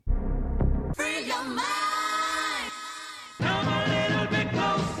till you're mine. Come a little bit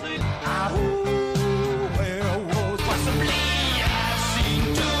closer. Well, possibly I've seen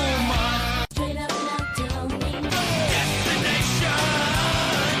too much. Straight up not doing Destination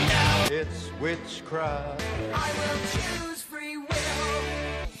now. It's witchcraft. I will choose free will.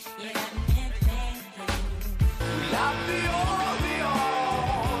 Yeah. Not the only on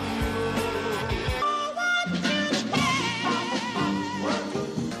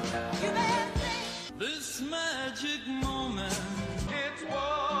This magic moment. It's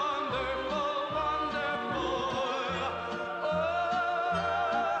wonderful, wonderful. Oh,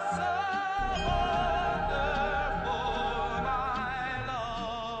 so wonderful, my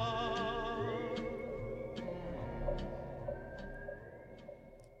love.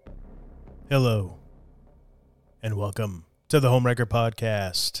 Hello, and welcome to the Homewrecker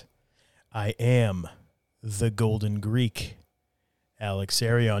Podcast. I am the Golden Greek, Alex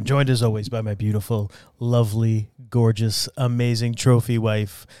Arion, joined as always by my beautiful, lovely, gorgeous, amazing trophy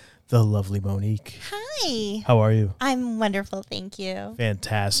wife, the lovely Monique. Hi. How are you? I'm wonderful, thank you.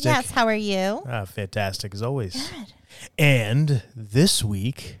 Fantastic. Yes, how are you? Fantastic as always. Good. And this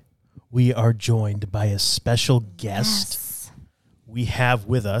week, we are joined by a special guest. Yes. We have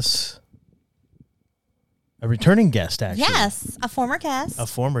with us a returning guest, actually. Yes, a former guest. A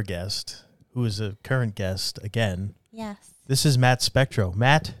former guest who is a current guest again. Yes. This is Matt Spectro.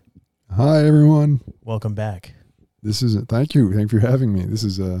 Matt, Hi, everyone. welcome back. Thank you for having me. This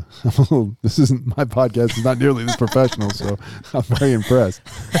isn't my podcast. It's not nearly this professional, so I'm very impressed.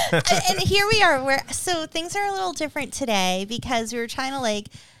 And here we are. So things are a little different today because we were trying to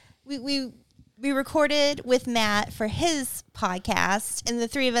we recorded with Matt for his podcast, and the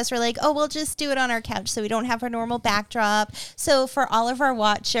three of us were like, oh, we'll just do it on our couch so we don't have our normal backdrop. So for all of our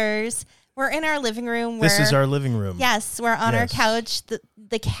watchers, we're in our living room. This is our living room. Yes, we're on our Yes. couch.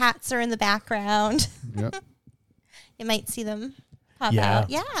 The cats are in the background. Yep. You might see them pop Yeah. out.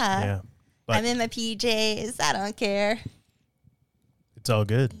 Yeah. Yeah. But I'm in my PJs. I don't care. it's all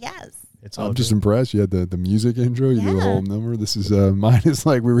good. Yes. It's all I'm just good. impressed. You had the music intro. You do a Yeah. whole number. This is mine is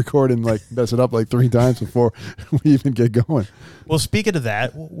like we record and like mess it up like 3 times before we even get going. Well, speaking of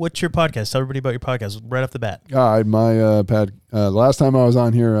that, what's your podcast? Tell everybody about your podcast right off the bat. The last time I was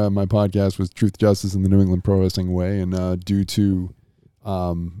on here, my podcast was Truth, Justice, and the New England Pro Wrestling Way, and due to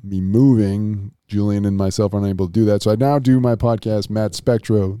me moving, Julian and myself aren't able to do that. So I now do my podcast, Matt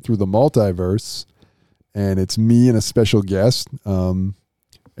Spectro, Through the Multiverse, and it's me and a special guest,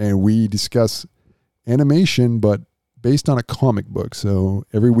 and we discuss animation, but based on a comic book. So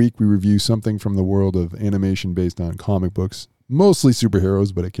every week we review something from the world of animation based on comic books, mostly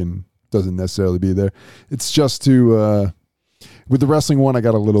superheroes, but doesn't necessarily be there. It's just to with the wrestling one,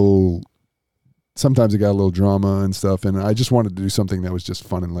 sometimes it got a little drama and stuff, and I just wanted to do something that was just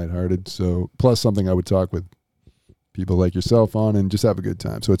fun and lighthearted. So plus something I would talk with people like yourself on and just have a good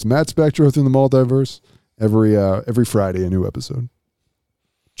time. So it's Matt Spectro Through the Multiverse. Every Friday, a new episode.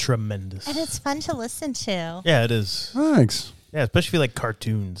 Tremendous. And it's fun to listen to. Yeah, it is. Thanks. Yeah, especially if you like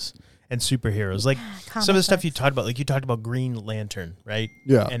cartoons and superheroes. Like Comic some of the stuff you books. talked about, like you talked about Green Lantern, right?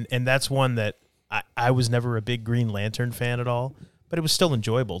 Yeah. And that's one that I was never a big Green Lantern fan at all, but it was still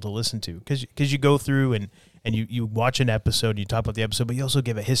enjoyable to listen to because you go through and you watch an episode, you talk about the episode, but you also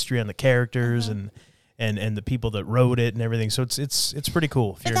give a history on the characters and the people that wrote it and everything. So it's pretty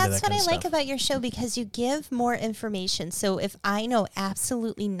cool. If But you're into that's that what I kind of like stuff. about your show because you give more information. So if I know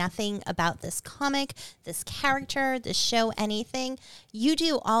absolutely nothing about this comic, this character, this show, anything, you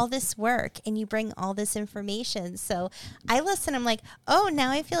do all this work and you bring all this information. So I listen, I'm like, oh,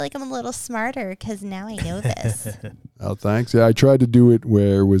 now I feel like I'm a little smarter because now I know this. Oh, thanks. Yeah, I tried to do it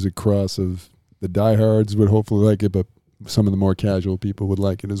where it was a cross of the diehards would hopefully like it, but some of the more casual people would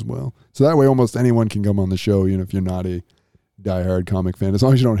like it as well. So that way almost anyone can come on the show, if you're not a diehard comic fan. As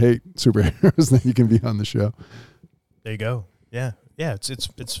long as you don't hate superheroes, then you can be on the show. There you go. Yeah. Yeah,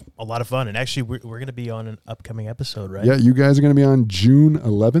 it's a lot of fun. And actually, we're going to be on an upcoming episode, right? Yeah, you guys are going to be on June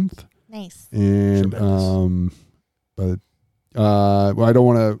 11th. Nice. And, Tremendous. I don't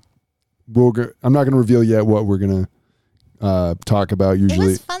want to, I'm not going to reveal yet what we're going to talk about. Usually It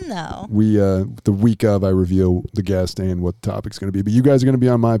was fun though. we the week of I reveal the guest and what the topic's going to be. But you guys are going to be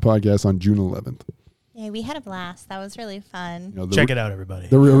on my podcast on June 11th. Yeah, we had a blast. That was really fun. Check it out, everybody.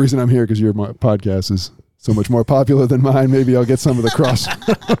 The real reason I'm here because your podcast is so much more popular than mine. Maybe I'll get some of the cross.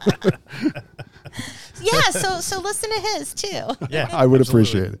 Yeah, so listen to his too. Yeah, I would absolutely.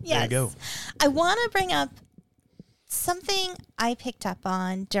 appreciate it. Yes. There you go. I want to bring up something I picked up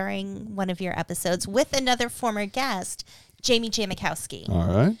on during one of your episodes with another former guest, Jamie J. Mikowski. All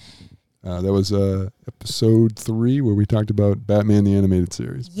right. That was episode 3 where we talked about Batman the Animated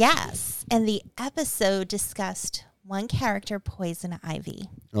Series. Yes. And the episode discussed one character, Poison Ivy.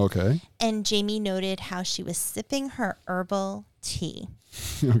 Okay. And Jamie noted how she was sipping her herbal tea.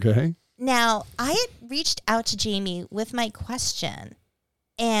 Okay. Now, I had reached out to Jamie with my question,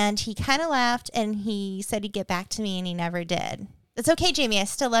 and he kind of laughed, and he said he'd get back to me, and he never did. It's okay, Jamie. I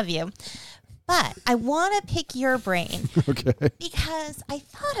still love you. But I want to pick your brain. Okay. Because I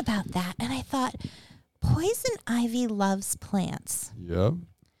thought about that, and I thought, Poison Ivy loves plants. Yep.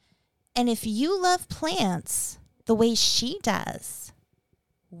 And if you love plants the way she does,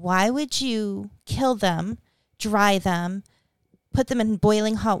 why would you kill them, dry them, put them in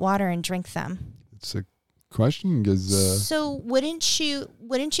boiling hot water and drink them? It's a question because So wouldn't you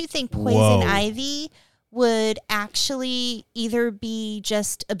think Poison Whoa. Ivy would actually either be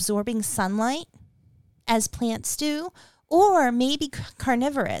just absorbing sunlight as plants do, or maybe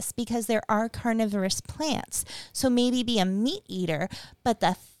carnivorous, because there are carnivorous plants. So maybe be a meat eater. But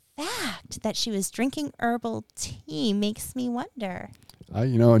the fact that she was drinking herbal tea makes me wonder.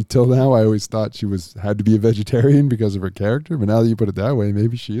 until now I always thought she had to be a vegetarian because of her character, but now that you put it that way,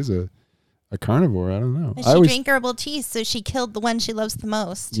 maybe she is a carnivore. I don't know. But she drank herbal tea, so she killed the one she loves the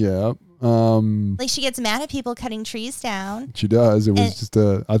most. Yeah. Like, she gets mad at people cutting trees down. She does. It was just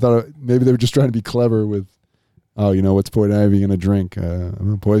I thought maybe they were just trying to be clever with, what's Poison Ivy going to drink?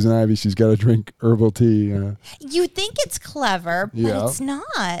 Poison Ivy, she's got to drink herbal tea. You think it's clever, but Yeah. it's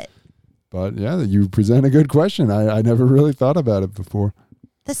not. But yeah, you present a good question. I never really thought about it before.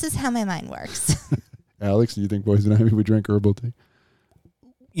 This is how my mind works. Alex, do you think Poison Ivy would drink herbal tea?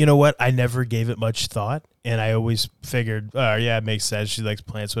 You know what? I never gave it much thought, and I always figured, yeah, it makes sense. She likes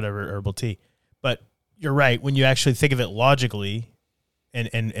plants, whatever, herbal tea. But you're right. When you actually think of it logically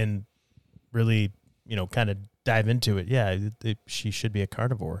and really, kind of dive into it, yeah, she should be a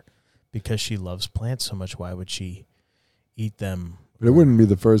carnivore because she loves plants so much. Why would she eat them? But it wouldn't be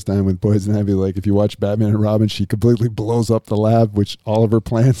the first time with Poison Ivy. Like if you watch Batman and Robin, she completely blows up the lab, which all of her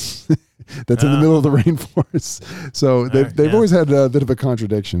plants that's in the middle of the rainforest. So they've always had a bit of a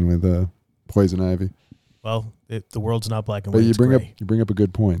contradiction with Poison Ivy. Well, the world's not black and But white. you bring up a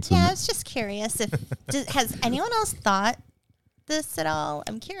good point. So Yeah, I was just curious if has anyone else thought this at all?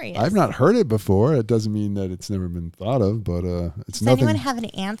 I'm curious. I've not heard it before. It doesn't mean that it's never been thought of, but it's Does nothing. anyone have an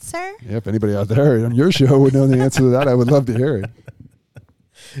answer? Yeah, if anybody out there on your show would know the answer to that, I would love to hear it.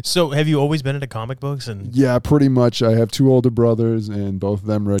 So have you always been into comic books? And Yeah, pretty much. I have 2 older brothers, and both of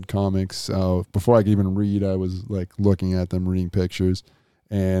them read comics. Before I could even read, I was like looking at them, reading pictures,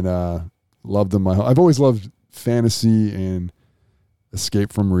 and loved them. I've always loved fantasy and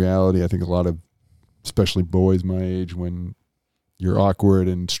escape from reality. I think a lot of, especially boys my age, when you're awkward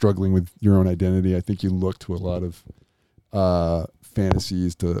and struggling with your own identity, I think you look to a lot of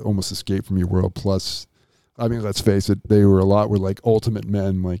fantasies to almost escape from your world. Plus, I mean, let's face it, were like ultimate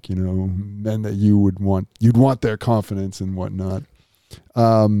men, like, men that you'd want their confidence and whatnot.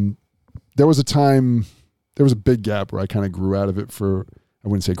 There was a big gap where I kind of grew out of it I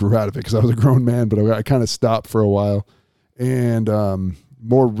wouldn't say grew out of it because I was a grown man, but I kind of stopped for a while. And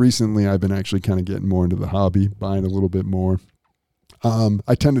more recently, I've been actually kind of getting more into the hobby, buying a little bit more.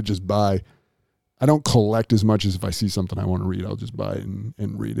 I tend to just buy. I don't collect as much as if I see something I want to read, I'll just buy it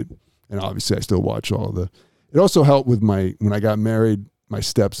and read it. And obviously, I still watch it also helped with when I got married, my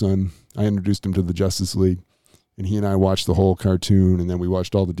stepson, I introduced him to the Justice League, and he and I watched the whole cartoon, and then we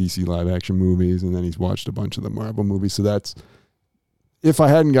watched all the DC live action movies, and then he's watched a bunch of the Marvel movies. So if I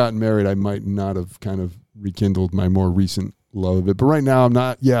hadn't gotten married, I might not have kind of rekindled my more recent love of it. But right now I'm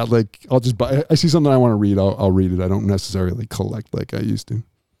not, I'll just buy, I see something I want to read, I'll read it. I don't necessarily collect like I used to.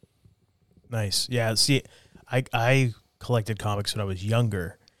 nice. Yeah. See, I collected comics when I was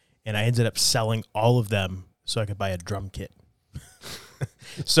younger, and I ended up selling all of them so I could buy a drum kit.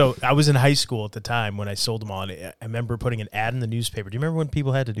 So I was in high school at the time when I sold them all. And I remember putting an ad in the newspaper. Do you remember when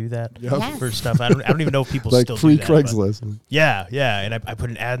people had to do that Yes. for stuff? I don't even know if people Like still free do that. but- Craigslist. Yeah. And I put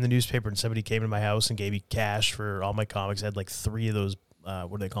an ad in the newspaper, and somebody came to my house and gave me cash for all my comics. I had like 3 of those,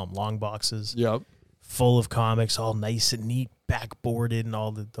 what do they call them, long boxes, Yep. full of comics, all nice and neat, backboarded and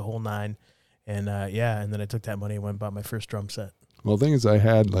all the whole nine. And and then I took that money and went and bought my first drum set. Well, the thing is, I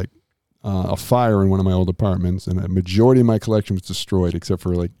had like a fire in one of my old apartments, and a majority of my collection was destroyed except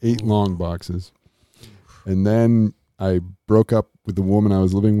for like 8 long boxes. And then I broke up with the woman I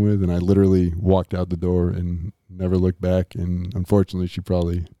was living with, and I literally walked out the door and never looked back. And unfortunately, she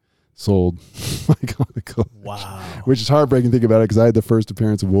probably sold my comic collection. Wow. Which is heartbreaking to think about it, because I had the first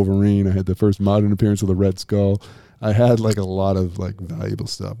appearance of Wolverine. I had the first modern appearance of the Red Skull. I had like a lot of like valuable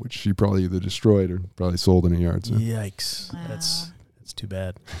stuff, which she probably either destroyed or probably sold in a yard sale. Yikes. Wow. That's It's too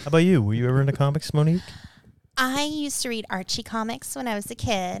bad. How about you? Were you ever into comics, Monique? I used to read Archie comics when I was a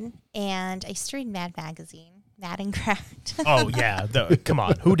kid, and I used to read Mad Magazine, Mad and Cracked. Oh, yeah. Come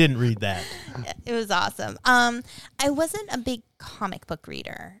on. Who didn't read that? It was awesome. I wasn't a big comic book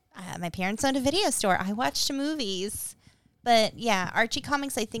reader. My parents owned a video store. I watched movies. But, yeah, Archie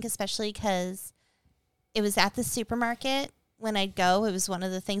comics, I think especially because it was at the supermarket. When I'd go, it was one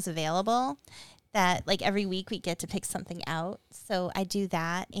of the things available that, like, every week we get to pick something out. So I do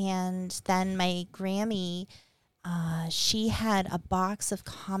that. And then my Grammy, she had a box of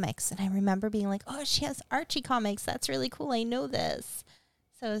comics. And I remember being like, oh, she has Archie comics. That's really cool. I know this.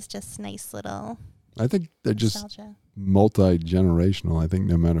 So it was just nice little I think they're just nostalgia. multi-generational. I think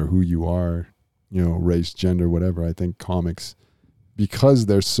no matter who you are, race, gender, whatever, I think comics, because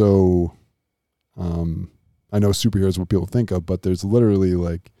they're so, I know superheroes is what people think of, but there's literally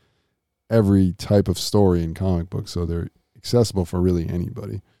like every type of story in comic books. So they're accessible for really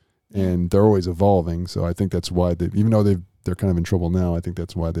anybody. And they're always evolving. So I think that's why even though they're kind of in trouble now, I think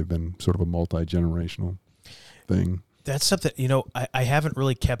that's why they've been sort of a multi-generational thing. That's something, I haven't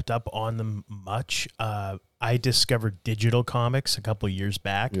really kept up on them much. I discovered digital comics a couple of years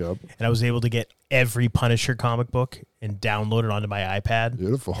back, Yep. and I was able to get every Punisher comic book and download it onto my iPad.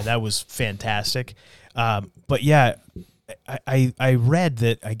 Beautiful. And that was fantastic. But yeah, I read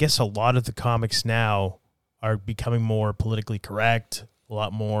that I guess a lot of the comics now are becoming more politically correct, a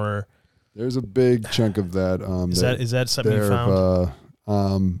lot more. There's a big chunk of that. Is that something you found?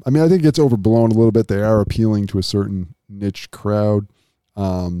 I think it's overblown a little bit. They are appealing to a certain niche crowd,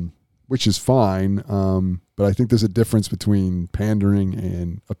 which is fine. But I think there's a difference between pandering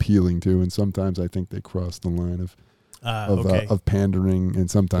and appealing to, and sometimes I think they cross the line of pandering,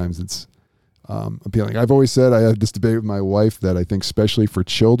 and sometimes it's appealing. I've always said, I had this debate with my wife that I think especially for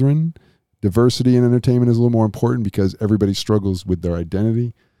children, diversity in entertainment is a little more important because everybody struggles with their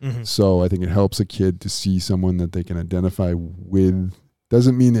identity. Mm-hmm. So I think it helps a kid to see someone that they can identify with.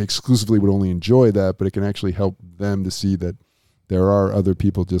 Doesn't mean they exclusively would only enjoy that, but it can actually help them to see that there are other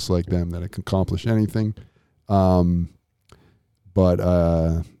people just like them that can accomplish anything. But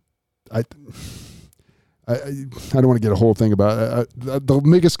I don't want to get a whole thing about it. The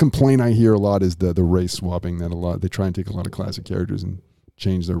biggest complaint I hear a lot is the race swapping. They try and take a lot of classic characters and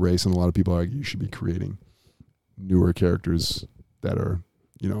change their race, and a lot of people argue you should be creating newer characters that are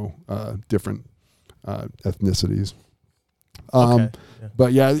different ethnicities.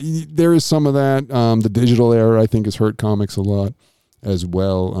 But yeah, there is some of that. The digital era, I think, has hurt comics a lot as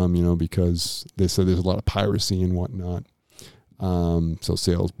well, because they said there's a lot of piracy and whatnot. So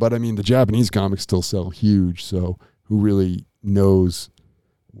sales. But I mean, the Japanese comics still sell huge. So who really knows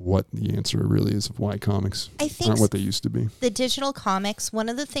what the answer really is of why comics aren't what they used to be? The digital comics, one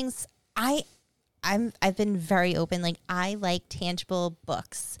of the things I've been very open. Like, I like tangible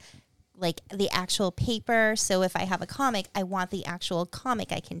books, like the actual paper. So if I have a comic, I want the actual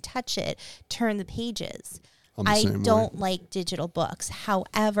comic. I can touch it, turn the pages. I don't like digital books.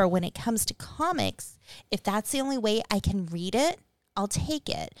 However, when it comes to comics, if that's the only way I can read it, I'll take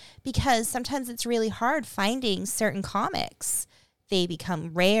it, because sometimes it's really hard finding certain comics. They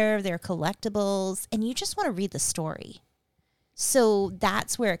become rare, they're collectibles, and you just want to read the story. So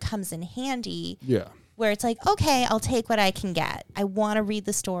that's where it comes in handy. Yeah. Where it's like, okay, I'll take what I can get. I want to read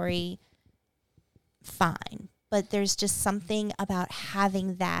the story. Fine. But there's just something about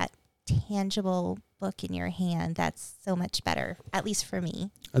having that tangible book in your hand that's so much better, at least for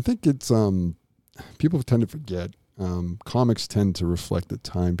me. I think it's people tend to forget. Comics tend to reflect the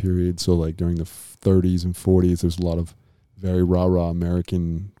time period. So like during the 30s and 40s, there's a lot of very rah-rah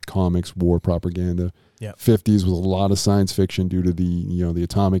American comics, war propaganda. Yeah. 50s was a lot of science fiction due to the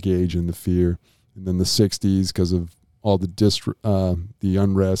atomic age and the fear. And then the 60s, because of all the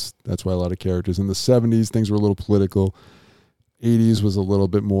unrest, that's why a lot of characters. In the 70s, things were a little political. 80s was a little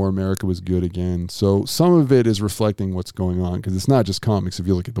bit more America was good again. So some of it is reflecting what's going on, because it's not just comics. If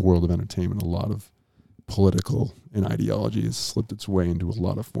you look at the world of entertainment, a lot of political and ideology has slipped its way into a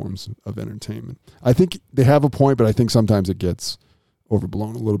lot of forms of entertainment. I think they have a point, but I think sometimes it gets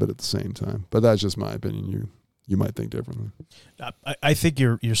overblown a little bit at the same time. But that's just my opinion. You might think differently. I think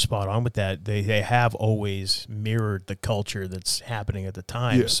you're spot on with that. They have always mirrored the culture that's happening at the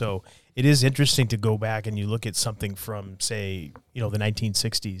time. Yeah. So it is interesting to go back and you look at something from, say, the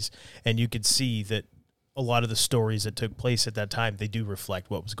 1960s, and you could see that a lot of the stories that took place at that time, they do reflect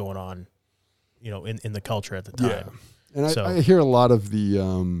what was going on, in the culture at the time. Yeah. And I hear a lot of the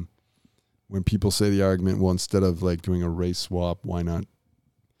when people say the argument, well, instead of like doing a race swap, why not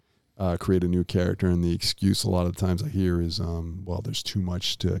create a new character? And the excuse a lot of the times I hear is, well, there's too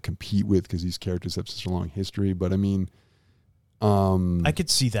much to compete with because these characters have such a long history. But I mean, I could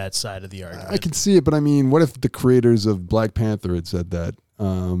see that side of the argument. I can see it, but I mean, what if the creators of Black Panther had said that?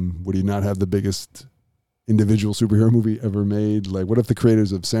 Would he not have the biggest individual superhero movie ever made? Like, what if the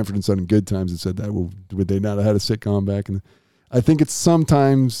creators of Sanford and Son and Good Times had said that? Well, would they not have had a sitcom back? And I think it's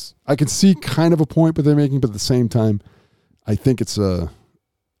sometimes I can see kind of a point that they're making, but at the same time, I think it's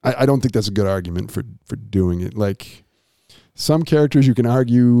I don't think that's a good argument for doing it. Like, some characters you can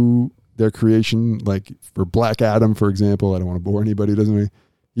argue their creation, like for Black Adam, for example. I don't want to bore anybody, doesn't he?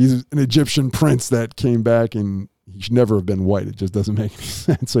 He's an Egyptian prince that came back, and he should never have been white. It just doesn't make any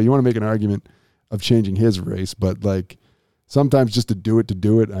sense. So you want to make an argument of changing his race, but like sometimes just to do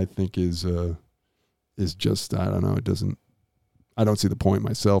it, I think is just, I don't know. It doesn't. I don't see the point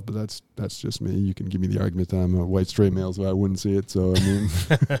myself, but that's just me. You can give me the argument that I'm a white straight male, so I wouldn't see it. So I mean,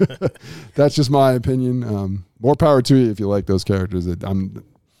 that's just my opinion. More power to you if you like those characters.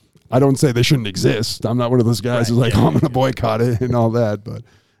 I don't say they shouldn't exist. I'm not one of those guys who's like, I'm going to boycott it and all that, but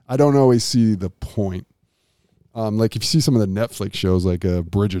I don't always see the point. Like if you see some of the Netflix shows like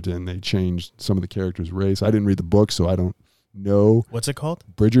Bridgerton, they changed some of the characters' race. I didn't read the book, so I don't know. What's it called?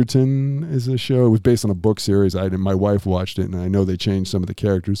 Bridgerton is a show. It was based on a book series. My wife watched it, and I know they changed some of the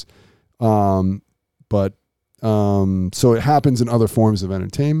characters. But so it happens in other forms of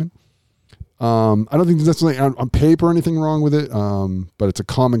entertainment. I don't think there's necessarily on paper anything wrong with it, but it's a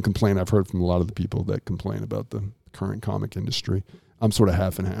common complaint I've heard from a lot of the people that complain about the current comic industry. I'm sort of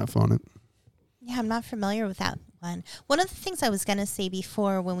half and half on it. Yeah, I'm not familiar with that one. One of the things I was going to say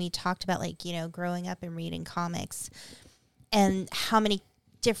before when we talked about, like, you know, growing up and reading comics and how many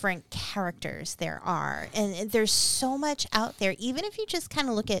different characters there are. And there's so much out there, even if you just kind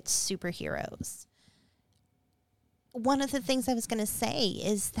of look at superheroes. One of the things I was going to say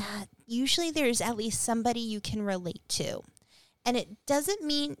is that usually there's at least somebody you can relate to. And it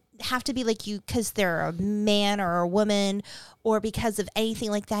doesn't have to be like you because they're a man or a woman or because of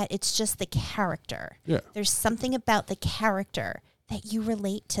anything like that. It's just the character. Yeah. There's something about the character that you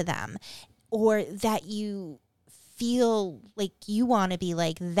relate to them or that you feel like you want to be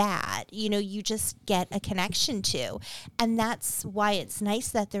like that. You know, you just get a connection to. And that's why it's nice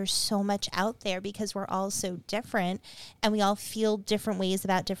that there's so much out there because we're all so different and we all feel different ways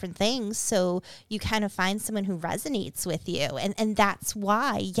about different things. So you kind of find someone who resonates with you. And that's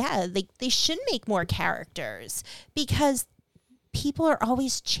why, yeah, they should make more characters because people are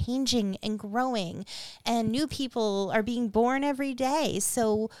always changing and growing and new people are being born every day.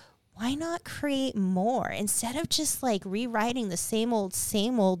 So why not create more instead of just like rewriting the same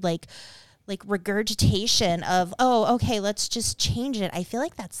old like regurgitation of, oh, okay, let's just change it. I feel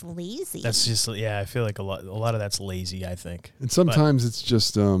like that's lazy. That's just, yeah, I feel like a lot of that's lazy, I think. And sometimes it's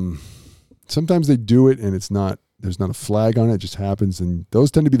just, sometimes they do it and there's not a flag on it. It just happens. And those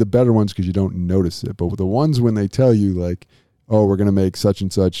tend to be the better ones because you don't notice it. But with the ones when they tell you like, oh, we're going to make such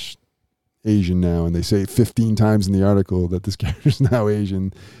and such Asian now, and they say 15 times in the article that this character's now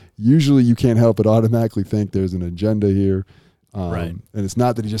Asian, usually you can't help but automatically think there's an agenda here. Right. And it's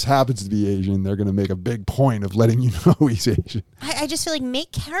not that he just happens to be Asian. They're going to make a big point of letting you know he's Asian. I just feel like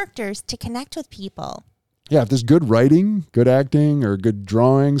make characters to connect with people. Yeah, if there's good writing, good acting, or good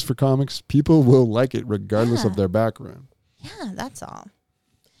drawings for comics, people will like it regardless of their background. Yeah, that's all.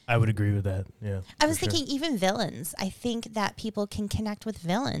 I would agree with that. Yeah. I was thinking even villains. I think that people can connect with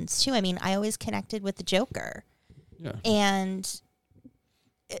villains too. I mean, I always connected with the Joker. Yeah. And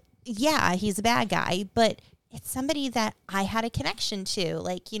yeah, he's a bad guy, but it's somebody that I had a connection to.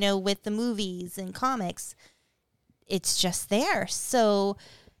 Like, you know, with the movies and comics, it's just there. So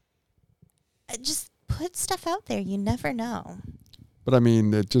just put stuff out there. You never know. But I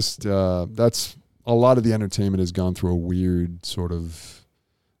mean, it just, that's a lot of the entertainment has gone through a weird sort of,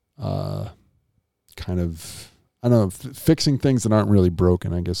 kind of, I don't know, fixing things that aren't really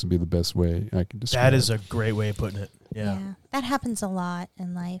broken, I guess would be the best way I can describe it. That is a great way of putting it. Yeah. That happens a lot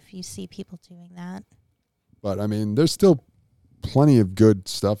in life. You see people doing that. But I mean, there's still plenty of good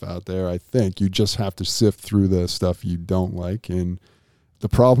stuff out there. I think you just have to sift through the stuff you don't like. And the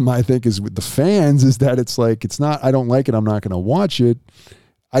problem I think is with the fans is that it's like, it's not, I don't like it, I'm not going to watch it.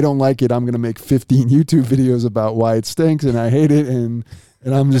 I don't like it, I'm going to make 15 YouTube videos about why it stinks and I hate it. And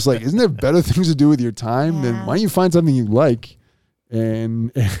I'm just like, isn't there better things to do with your time? Then why don't you find something you like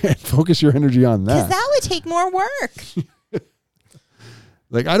and focus your energy on that? Because that would take more work.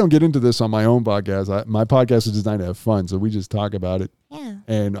 Like, I don't get into this on my own podcast. My podcast is designed to have fun, so we just talk about it. Yeah.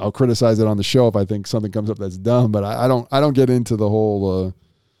 And I'll criticize it on the show if I think something comes up that's dumb. But I don't get into the whole.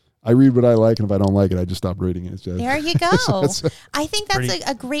 I read what I like, and if I don't like it, I just stop reading it. It's just, there you go. I think that's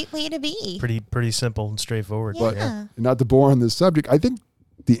a great way to be. Pretty simple and straightforward. Yeah. But not to bore on this subject, I think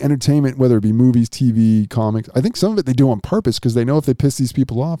the entertainment, whether it be movies, TV, comics, I think some of it they do on purpose because they know if they piss these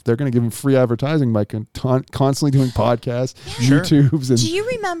people off, they're going to give them free advertising by constantly doing podcasts, Sure. YouTubes. And, Do you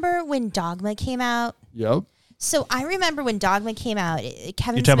remember when Dogma came out? Yep. So I remember when Dogma came out. Kevin You're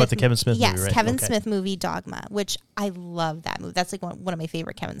talking Smith, about the Kevin Smith yes, movie, right? Kevin Okay. Smith movie Dogma, which I love that movie. That's like one of my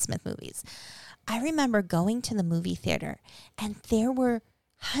favorite Kevin Smith movies. I remember going to the movie theater, and there were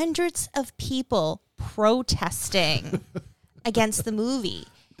hundreds of people protesting against the movie,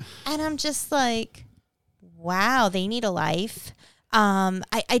 and I'm just like, wow, they need a life.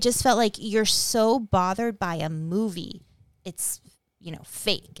 I just felt like you're so bothered by a movie. It's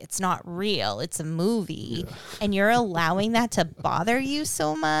fake. It's not real. It's a movie. Yeah. And you're allowing that to bother you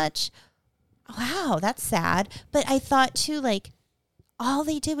so much. Wow, that's sad. But I thought too, like, all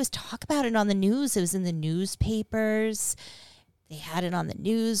they did was talk about it on the news. It was in the newspapers. They had it on the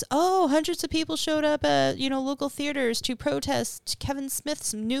news. Oh, hundreds of people showed up at, local theaters to protest Kevin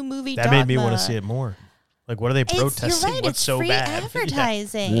Smith's new movie, That Dogma. made me want to see it more. Like, what are they protesting? You're right. What's It's so free bad?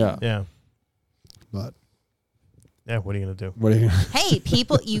 advertising. Yeah. But Yeah, what are you going to do? what are you? Hey,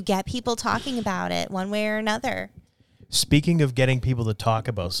 you get people talking about it one way or another. Speaking of getting people to talk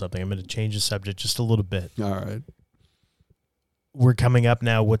about something, I'm going to change the subject just a little bit. All right. We're coming up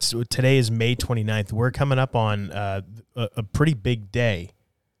now. Today is May 29th. We're coming up on a pretty big day.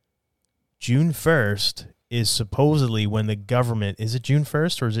 June 1st is supposedly when the government, is it June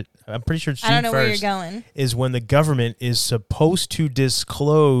 1st or is it, I'm pretty sure it's June 1st. I don't know where you're going. Is when the government is supposed to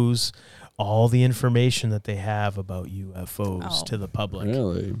disclose all the information that they have about UFOs to the public.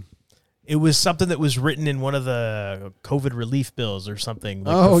 Really? It was something that was written in one of the COVID relief bills or something.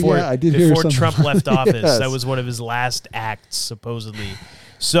 I did hear before something. Trump left office. Yes. That was one of his last acts, supposedly.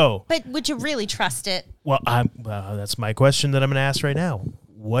 So, But would you really trust it? well, that's my question that I'm going to ask right now.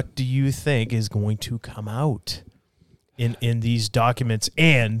 What do you think is going to come out in these documents,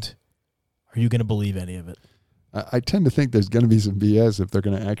 and are you going to believe any of it? I tend to think there's going to be some BS if they're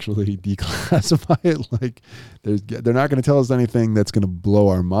going to actually declassify it. Like, they're not going to tell us anything that's going to blow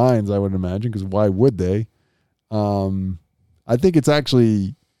our minds, I would imagine, because why would they? I think it's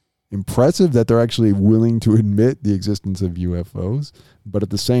actually impressive that they're actually willing to admit the existence of UFOs. But at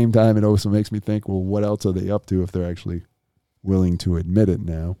the same time, it also makes me think, well, what else are they up to if they're actually willing to admit it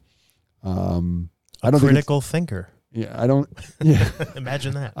now? I don't Critical thinker. Yeah, I don't. Yeah,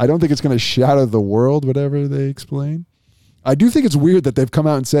 Imagine that. I don't think it's going to shatter the world, whatever they explain. I do think it's weird that they've come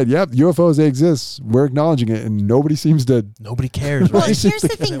out and said, "Yep, UFOs they exist. We're acknowledging it," and nobody seems to. Nobody cares, Well, right? here's the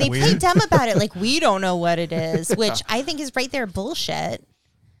thing. They play weird? dumb about it. Like, we don't know what it is, which I think is right there bullshit.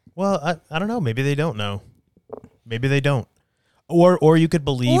 Well, I don't know. Maybe they don't know. Maybe they don't. Or you could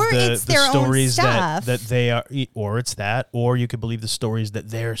believe Or the it's their own stories stuff. that they are, or it's that, or you could believe the stories that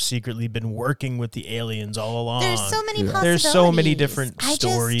they're secretly been working with the aliens all along. There's so many possibilities. There's so many different I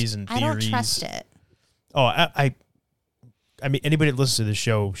stories and theories. I don't trust it. Oh, I mean, anybody that listens to this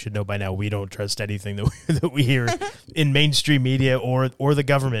show should know by now we don't trust anything that we hear in mainstream media or the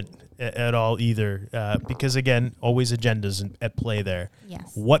government at all either. Because again, always agendas at play there. Yes.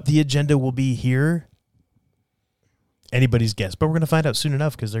 What the agenda will be here, anybody's guess. But we're going to find out soon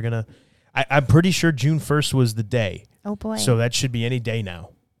enough because they're going to... I'm pretty sure June 1st was the day. Oh, boy. So that should be any day now.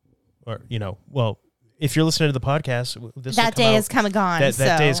 Or, well, if you're listening to the podcast... that day has come and gone. That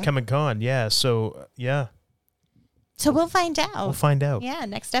day has come and gone, yeah. So, yeah. So we'll find out. We'll find out. Yeah,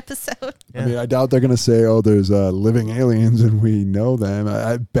 next episode. Yeah. I mean, I doubt they're going to say, "Oh, there's living aliens and we know them."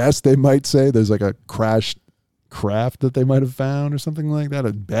 At best, they might say there's like a crashed craft that they might have found or something like that.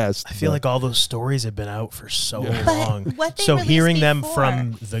 At best, I feel like all those stories have been out for so Yeah. But long. what they So released hearing them before-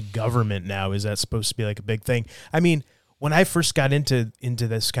 from the government now, is that supposed to be like a big thing? I mean, when I first got into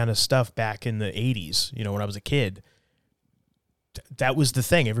this kind of stuff back in the 80s, when I was a kid, that was the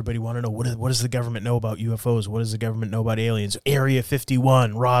thing. Everybody wanted to know, what does the government know about UFOs? What does the government know about aliens? Area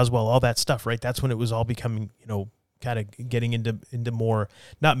 51, Roswell, all that stuff, right? That's when it was all becoming, kind of getting into more,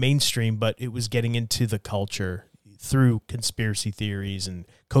 not mainstream, but it was getting into the culture through conspiracy theories and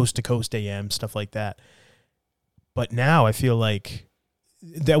Coast to Coast AM, stuff like that. But now I feel like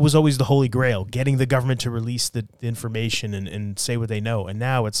that was always the holy grail, getting the government to release the information and say what they know. And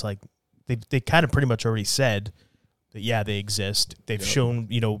now it's like they kind of pretty much already said that, yeah, they exist. They've shown,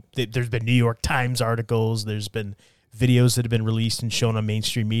 there's been New York Times articles. There's been videos that have been released and shown on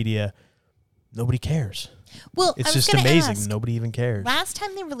mainstream media. Nobody cares. Well, It's I was just gonna amazing. ask, Nobody even cares. last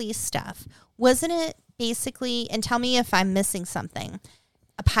time they released stuff, wasn't it basically, and tell me if I'm missing something,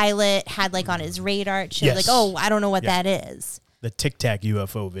 a pilot had like on his radar, it showed Yes. like, oh, I don't know what Yeah. that is. The Tic Tac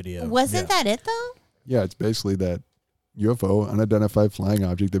UFO video. Wasn't that it though? yeah, it's basically that UFO, unidentified flying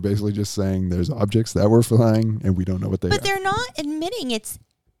object. They're basically just saying there's objects that were flying and we don't know what they But are. they're not admitting it's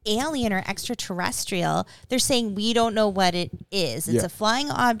alien or extraterrestrial. They're saying we don't know what it is. It's Yeah. a flying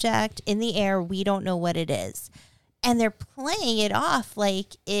object in the air. We don't know what it is. And they're playing it off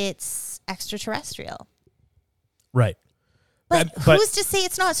like it's extraterrestrial. Right. But But- who's to say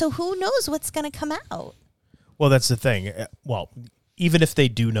it's not? So who knows what's going to come out? Well, that's the thing. Well, even if they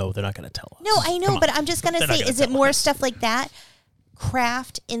do know, they're not going to tell us. No, I know, Come on. but I'm just going to They're not say, gonna is it tell more us. stuff like that?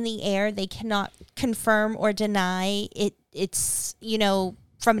 Craft in the air, they cannot confirm or deny it's,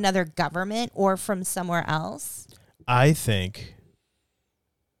 from another government or from somewhere else. I think,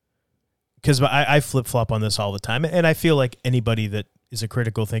 because I flip-flop on this all the time, and I feel like anybody that is a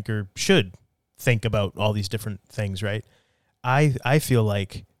critical thinker should think about all these different things, right? I feel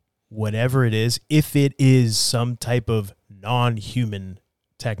like whatever it is, if it is some type of non-human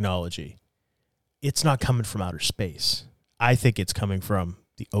technology, it's not coming from outer space. I think it's coming from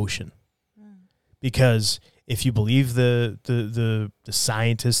the ocean. Because if you believe the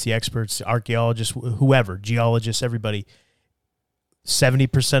scientists, the experts, the archaeologists, whoever, geologists, everybody,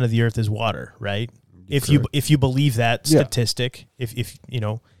 70% of the earth is water, right? If you believe that statistic, if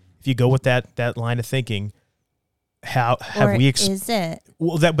you go with that line of thinking, have we is it?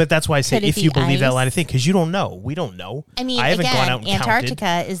 well, but that's why I say Could it if you be believe that ice? line of thinking, because you don't know, we don't know. I mean, I haven't again, gone out and Antarctica,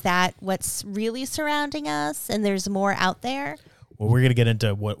 counted. is that what's really surrounding us and there's more out there? Well, we're gonna get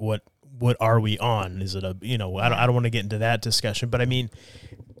into what are we on? Is it I don't want to get into that discussion, but I mean,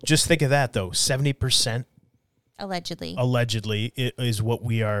 just think of that though. 70% allegedly is what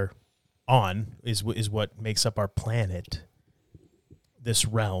we are on, is what makes up our planet, this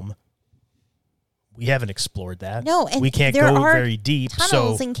realm. We haven't explored that. No, and we can't there go are very deep.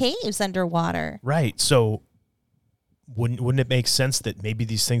 tunnels So and caves underwater. right. So wouldn't it make sense that maybe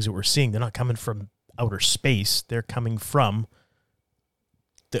these things that we're seeing, they're not coming from outer space, they're coming from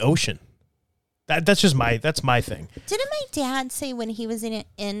the ocean? That's my thing. Didn't my dad say when he was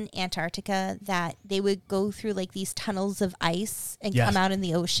in Antarctica that they would go through like these tunnels of ice and Yes. come out in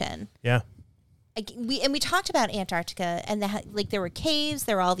the ocean? Yeah. Like we talked about Antarctica and there were caves,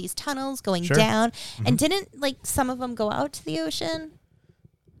 there were all these tunnels going Sure. down, and didn't like some of them go out to the ocean?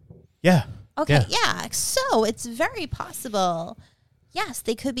 Yeah. Okay, yeah. So it's very possible. Yes,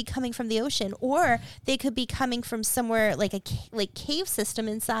 they could be coming from the ocean, or they could be coming from somewhere like a cave system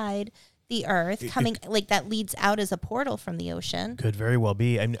inside the earth, coming like that leads out as a portal from the ocean. Could very well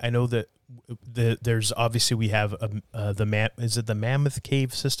be. I know that there's obviously we have is it the Mammoth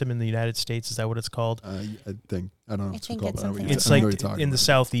Cave system in the United States? Is that what it's called? I think I don't know. I If think called it's that. something It's I know like what you're talking in the about.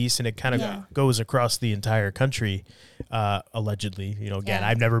 southeast, and it kind of Yeah. goes across the entire country, allegedly. Again, Yeah.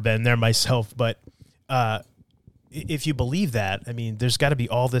 I've never been there myself, but if you believe that, I mean, there's got to be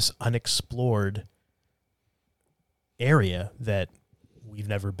all this unexplored area that we've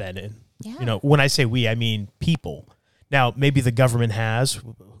never been in. Yeah. When I say we, I mean people. Now, maybe the government has,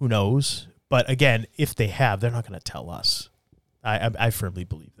 who knows? But again, if they have, they're not going to tell us. I firmly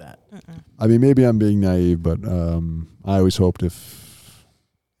believe that. I mean, maybe I'm being naive, but I always hoped if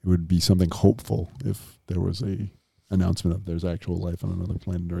it would be something hopeful if there was a announcement of there's actual life on another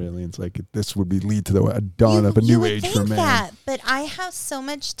planet or aliens. Like this would lead to the dawn of a You new would age think for man. that, but I have so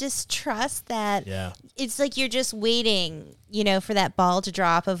much distrust that Yeah. it's like you're just waiting, for that ball to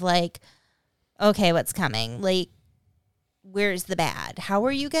drop of like, okay, what's coming? Like, where's the bad? How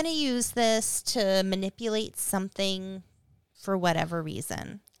are you going to use this to manipulate something for whatever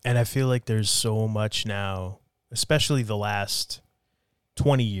reason? And I feel like there's so much now, especially the last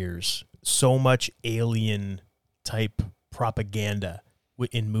 20 years, so much alien type propaganda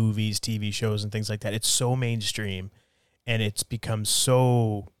in movies, TV shows, and things like that. It's so mainstream, and it's become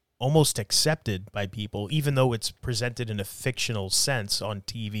so almost accepted by people, even though it's presented in a fictional sense on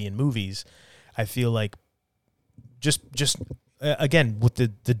TV and movies. I feel like just again, with the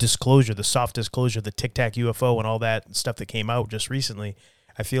disclosure, the soft disclosure, the Tic Tac UFO and all that stuff that came out just recently,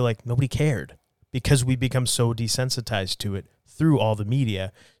 I feel like nobody cared because we become so desensitized to it through all the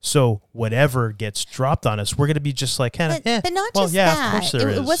media. So whatever gets dropped on us, we're going to be just like, kind of, But not well, just yeah, that. of course there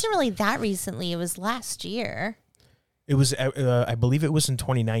is. It wasn't really that recently. It was last year. It was, I believe it was in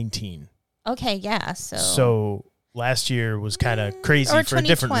 2019. Okay, yeah. So last year was kind of crazy or for a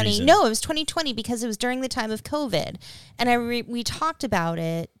different 2020. reason. No, it was 2020 because it was during the time of COVID, and we talked about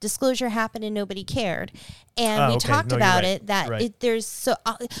it. Disclosure happened and nobody cared, and we okay. talked No, you're about right. it that Right. there's so,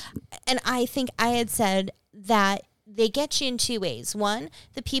 and I think I had said that they get you in two ways. One,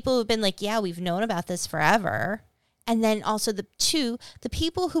 the people who've been like, yeah, we've known about this forever. And then also the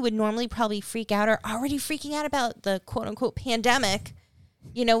people who would normally probably freak out are already freaking out about the quote unquote pandemic.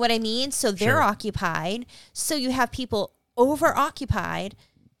 You know what I mean? So they're Sure. occupied. So you have people over occupied,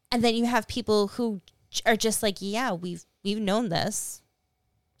 and then you have people who are just like, yeah, we've known this.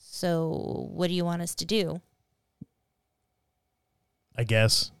 So what do you want us to do? I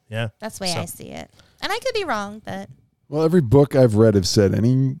guess. Yeah. That's the way I see it. And I could be wrong, but. Well, every book I've read have said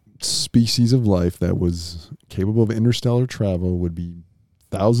any species of life that was capable of interstellar travel would be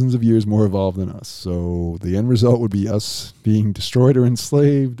thousands of years more evolved than us. So the end result would be us being destroyed or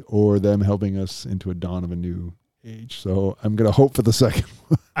enslaved, or them helping us into a dawn of a new age. So I'm going to hope for the second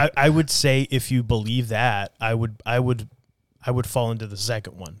one. I would say if you believe that, I would fall into the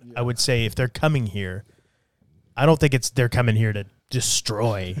second one. Yeah. I would say if they're coming here, I don't think they're coming here to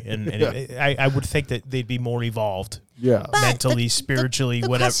destroy, and I would think that they'd be more evolved. Yeah, mentally, spiritually,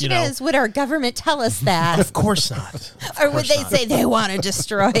 whatever. The question is, would our government tell us that? Of course not. Or would they say they want to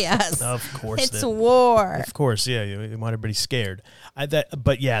destroy us? Of course, it's war. Of course, yeah. You want everybody scared.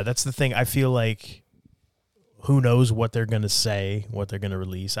 But yeah, that's the thing. I feel like who knows what they're going to say, what they're going to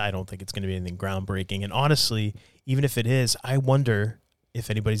release. I don't think it's going to be anything groundbreaking. And honestly, even if it is, I wonder if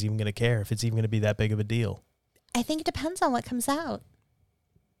anybody's even going to care, if it's even going to be that big of a deal. I think it depends on what comes out.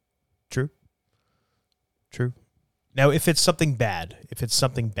 True. Now, if it's something bad, if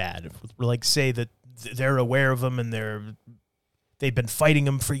like say that they're aware of them and they've been fighting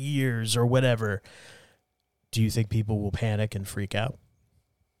them for years or whatever, do you think people will panic and freak out?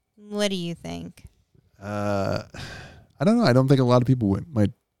 What do you think? I don't know. I don't think a lot of people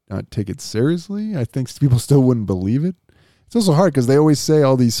might not take it seriously. I think people still wouldn't believe it. It's also hard because they always say,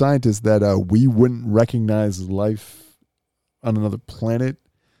 all these scientists, that we wouldn't recognize life on another planet.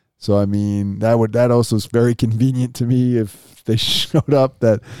 So, I mean, that also is very convenient to me if they showed up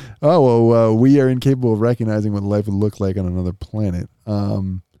that, we are incapable of recognizing what life would look like on another planet.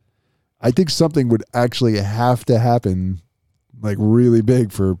 I think something would actually have to happen, like really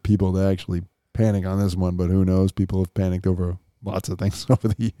big, for people to actually panic on this one. But who knows? People have panicked over lots of things over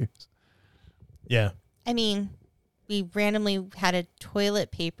the years. Yeah. I mean, we randomly had a toilet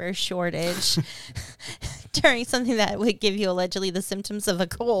paper shortage during something that would give you allegedly the symptoms of a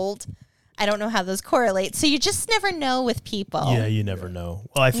cold. I don't know how those correlate. So you just never know with people. Yeah, you never know.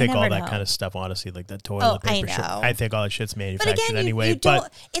 Well, I think all that kind of stuff, honestly, like that toilet paper shit, I think all that shit's manufactured anyway.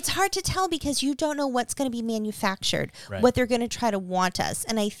 But it's hard to tell because you don't know what's going to be manufactured, right, what they're going to try to want us.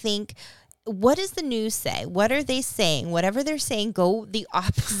 And I think, what does the news say? What are they saying? Whatever they're saying, go the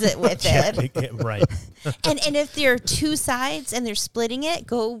opposite with it. Right. And if there are two sides and they're splitting it,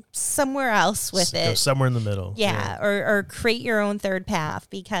 go somewhere else with it. Go somewhere in the middle. Yeah. Or create your own third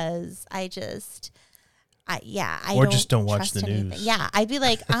path, because I just don't watch the news. Yeah, I'd be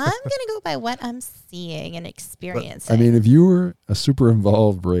like, I'm gonna go by what I'm seeing and experiencing. But, I mean, if you were a super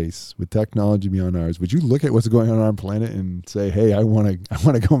involved race with technology beyond ours, would you look at what's going on our planet and say, "Hey, I want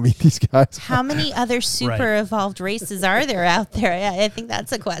to go meet these guys"? How many other super evolved races are there out there? I think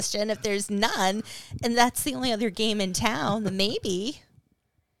that's a question. If there's none, and that's the only other game in town, then maybe.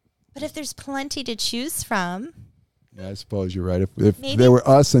 But if there's plenty to choose from. Yeah, I suppose you're right. If there were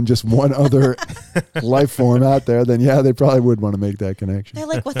us and just one other life form out there, then yeah, they probably would want to make that connection. They're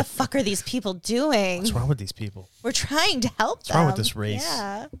like, what the fuck are these people doing? What's wrong with these people? We're trying to help them. What's wrong with this race?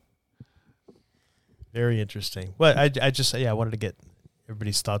 Yeah. Very interesting. Well, I wanted to get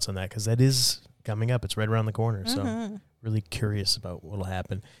everybody's thoughts on that because that is coming up. It's right around the corner. So I'm really curious about what will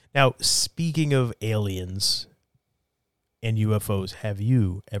happen. Now, speaking of aliens and UFOs, have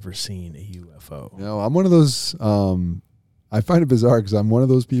you ever seen a UFO? No, I'm one of those. I find it bizarre because I'm one of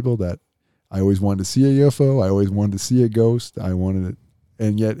those people that I always wanted to see a UFO. I always wanted to see a ghost. I wanted it.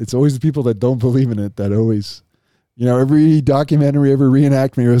 And yet it's always the people that don't believe in it that always, every documentary, every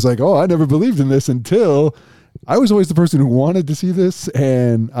reenactment was like, oh, I never believed in this until I was always the person who wanted to see this.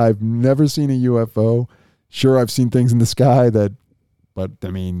 And I've never seen a UFO. Sure, I've seen things in the sky but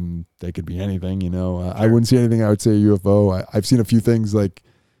I mean, they could be anything, Sure. I wouldn't see anything I would say a UFO. I've seen a few things like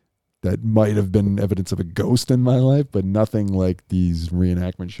that might have been evidence of a ghost in my life, but nothing like these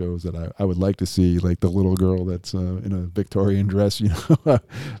reenactment shows that I would like to see, like the little girl that's in a Victorian dress,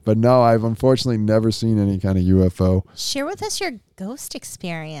 But no, I've unfortunately never seen any kind of UFO. Share with us your ghost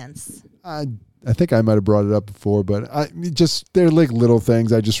experience. I think I might have brought it up before, but they're like little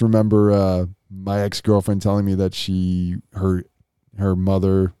things. I just remember my ex-girlfriend telling me that her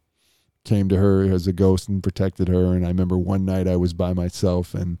mother came to her as a ghost and protected her. And I remember one night I was by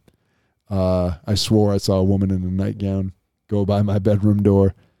myself and I swore I saw a woman in a nightgown go by my bedroom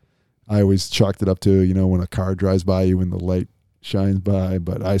door. I always chalked it up to, when a car drives by you and the light shines by,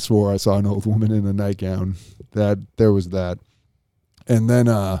 but I swore I saw an old woman in a nightgown. There was that. And then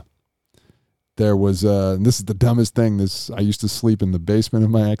there was, and this is the dumbest thing, I used to sleep in the basement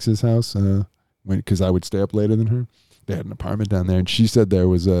of my ex's house because I would stay up later than her. They had an apartment down there, and she said there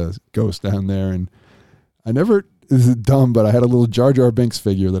was a ghost down there, and this is dumb, but I had a little Jar Jar Binks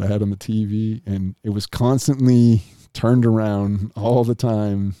figure that I had on the TV, and it was constantly turned around all the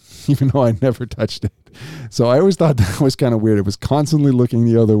time, even though I never touched it. So I always thought that was kind of weird. It was constantly looking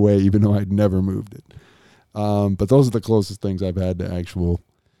the other way, even though I'd never moved it. But those are the closest things I've had to actual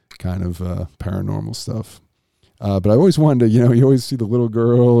kind of paranormal stuff. But I always wanted to, you always see the little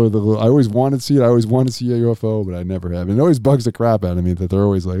girl or I always wanted to see it. I always wanted to see a UFO, but I never have. And it always bugs the crap out of me that they're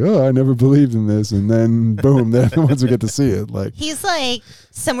always like, oh, I never believed in this. And then boom, they're the ones who get to see it. Like, he's like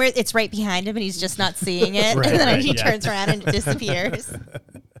somewhere, it's right behind him and he's just not seeing it. Right, and then right, he yeah. turns around and it disappears.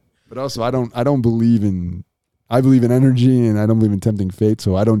 but also I don't believe in, I believe in energy and I don't believe in tempting fate.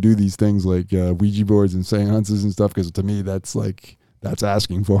 So I don't do these things like Ouija boards and seances and stuff. Cause to me, that's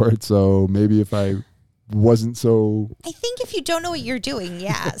asking for it. So maybe if I wasn't so, I think if you don't know what you're doing,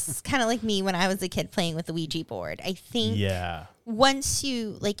 yes. Kind of like me when I was a kid playing with the Ouija board. I think Yeah. once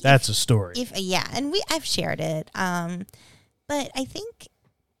you like, That's a story. and I've shared it. But I think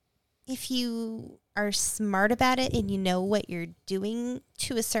if you are smart about it and you know what you're doing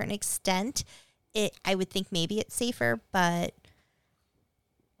to a certain extent, I would think maybe it's safer, but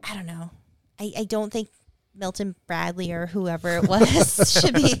I don't know. I don't think Milton Bradley or whoever it was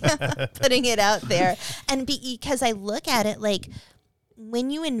should be putting it out there. And because I look at it like when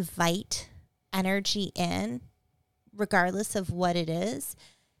you invite energy in, regardless of what it is,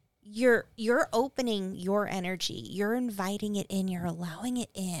 you're opening your energy. You're inviting it in. You're allowing it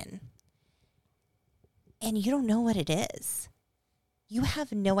in. And you don't know what it is. You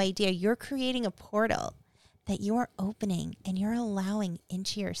have no idea. You're creating a portal that you are opening and you're allowing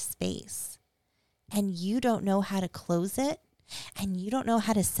into your space. And you don't know how to close it, and you don't know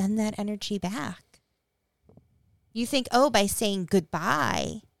how to send that energy back. You think, oh, by saying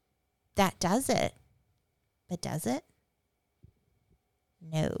goodbye, that does it. But does it?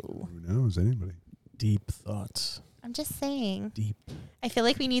 No. who knows, anybody? Deep thoughts. I'm just saying. Deep. I feel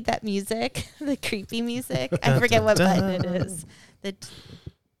like we need that music, the creepy music. I forget what button it is.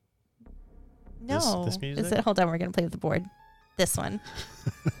 No. This music? Is it? Hold on, we're going to play with the board. This one.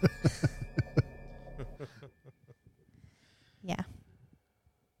 Yeah.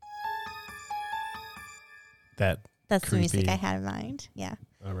 That's the music creepy. I had in mind. Yeah.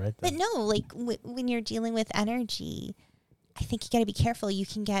 All right. But Then. no, like when you're dealing with energy, I think you got to be careful. You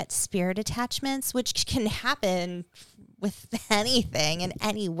can get spirit attachments, which can happen with anything in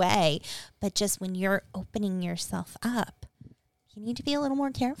any way. But just when you're opening yourself up, you need to be a little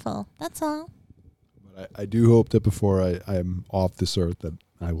more careful. That's all. But I do hope that before I'm off this earth that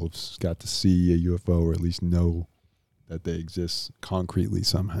I will have got to see a UFO or at least know that they exist concretely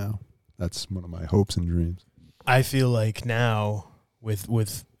somehow. That's one of my hopes and dreams. I feel like now, with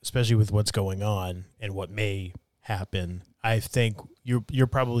especially with what's going on and what may happen, I think you're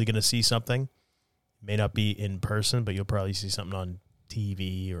probably going to see something. It may not be in person, but you'll probably see something on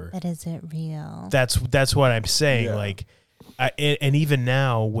TV or. But is it real? That's what I'm saying. Yeah. Like, and even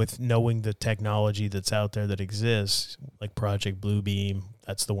now with knowing the technology that's out there that exists, like Project Bluebeam,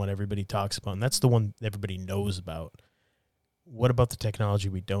 that's the one everybody talks about, and that's the one everybody knows about. What about the technology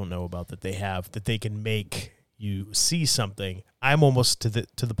we don't know about that they have that they can make you see something? I'm almost to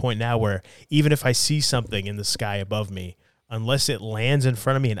the point now where even if I see something in the sky above me, unless it lands in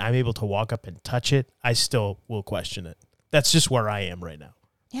front of me and I'm able to walk up and touch it, I still will question it. That's just where I am right now.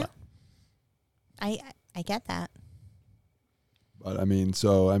 Yeah. I get that. But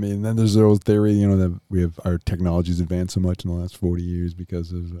then there's the old theory, that we have our technology's advanced so much in the last 40 years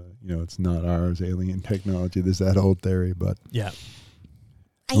because of, it's not ours, alien technology. There's that old theory, but Yeah.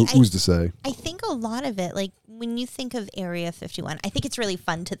 who's to say? I think a lot of it, like when you think of Area 51, I think it's really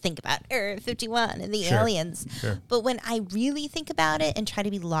fun to think about Area 51 and the Sure. aliens. Sure. But when I really think about it and try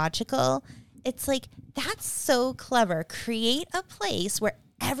to be logical, it's like, that's so clever. Create a place where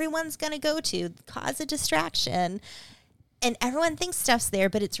everyone's going to go to, cause a distraction, and everyone thinks stuff's there,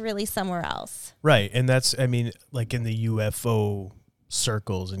 but it's really somewhere else. Right. And that's, like in the UFO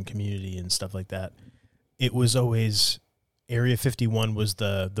circles and community and stuff like that, it was always Area 51 was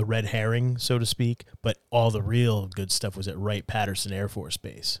the red herring, so to speak, but all the real good stuff was at Wright-Patterson Air Force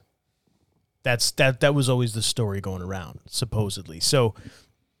Base. That was always the story going around, supposedly. So,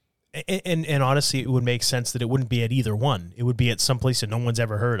 and honestly, it would make sense that it wouldn't be at either one. It would be at some place that no one's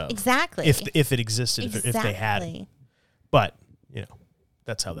ever heard of. Exactly. If it existed, if they had it. Exactly. But,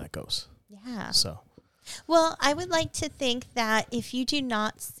 that's how that goes. Yeah. So, Well, I would like to think that if you do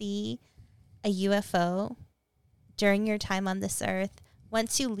not see a UFO during your time on this earth,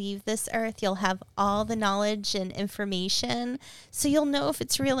 once you leave this earth, you'll have all the knowledge and information, so you'll know if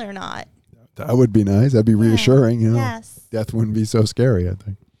it's real or not. That would be nice. That'd be reassuring, Yes. Death wouldn't be so scary, I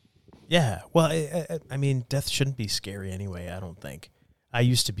think. Yeah. Well, I mean, death shouldn't be scary anyway, I don't think. I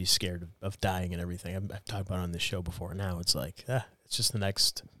used to be scared of dying and everything. I've talked about it on this show before. Now it's like, it's just the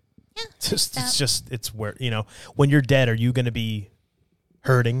next. Yeah, It's where, when you're dead, are you going to be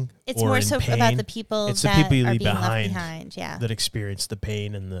hurting? It's or more in so pain? about the people It's the that people you are leave being left behind behind. Yeah. that experience the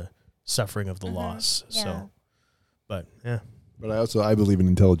pain and the suffering of the loss. Yeah. So, but yeah. But I believe in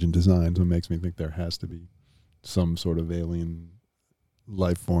intelligent design, so it makes me think there has to be some sort of alien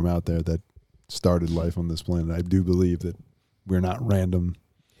life form out there that started life on this planet. I do believe that we're not random.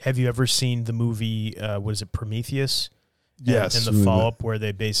 Have you ever seen the movie, what is it, Prometheus? Yes. And the follow-up where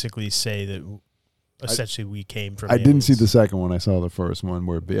they basically say that essentially we came from I aliens. didn't see the second one. I saw the first one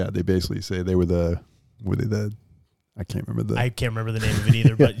where, they basically say they were I can't remember I can't remember the name of it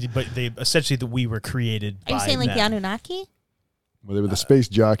either, but they essentially that we were created Are you by saying like them. the Anunnaki? well, they were the space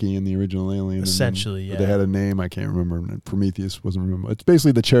jockey in the original Alien. Essentially, and yeah. They had a name, I can't remember. And Prometheus wasn't remember. It's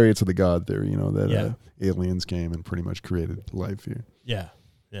basically the chariots of the god theory, that aliens came and pretty much created life here. Yeah,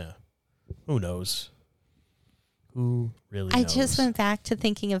 yeah. Who knows? Who really I knows? just went back to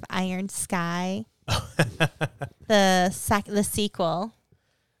thinking of Iron Sky, the sequel.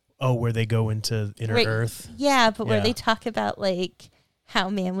 Oh, where they go into inner Right. Earth? Yeah, but where Yeah. they talk about like how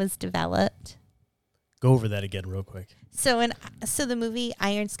man was developed. Go over that again real quick. So the movie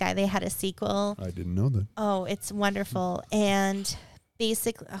Iron Sky, they had a sequel. I didn't know that. Oh, it's wonderful. And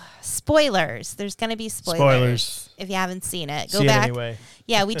basically, spoilers. There's going to be spoilers. If you haven't seen it. Go See back. it anyway.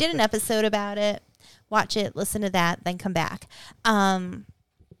 Yeah, we did an episode about it. Watch it, listen to that, then come back.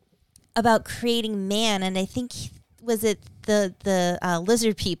 About creating man, and I think was it the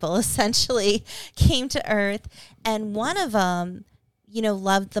lizard people essentially came to Earth, and one of them,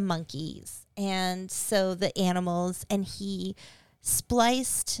 loved the monkeys, and so the animals, and he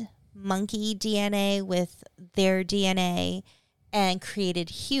spliced monkey DNA with their DNA and created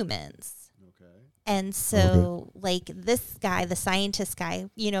humans. Okay. And so, like this guy, the scientist guy,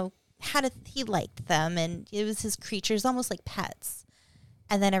 he liked them, and it was his creatures, almost like pets.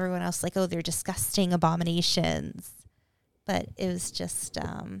 And then everyone else like, oh, they're disgusting abominations. But it was just,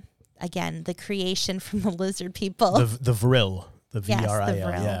 again, the creation from the lizard people. The Vril, the Yes, the VRIL,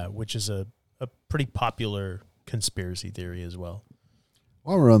 Vril. yeah, which is a pretty popular conspiracy theory as well.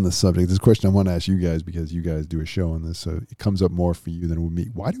 While we're on the subject, this question I want to ask you guys, because you guys do a show on this, so it comes up more for you than with me.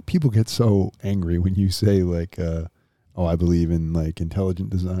 Why do people get so angry when you say like, I believe in like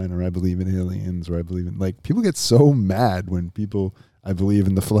intelligent design, or I believe in aliens, or I believe in people get so mad when I believe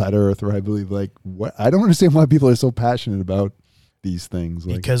in the flat earth, or I believe what? I don't understand why people are so passionate about these things.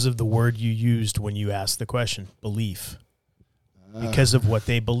 Because of the word you used when you asked the question, belief. Because of what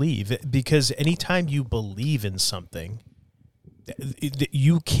they believe. Because anytime you believe in something,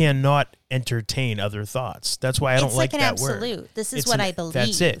 you cannot entertain other thoughts. That's why I don't like that word. It's like an absolute. This is what I believe.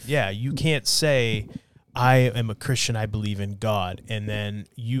 That's it. Yeah, you can't say, I am a Christian, I believe in God, and then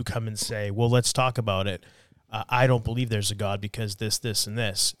you come and say, well, let's talk about it. I don't believe there's a God because this, and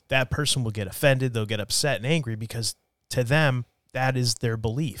this. That person will get offended. They'll get upset and angry because to them, that is their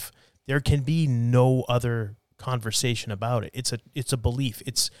belief. There can be no other conversation about it. It's a belief.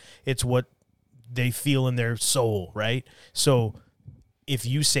 It's what they feel in their soul, right? So if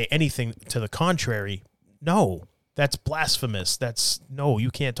you say anything to the contrary, no, that's blasphemous. No,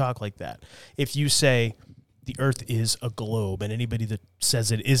 you can't talk like that. If you say the earth is a globe and anybody that says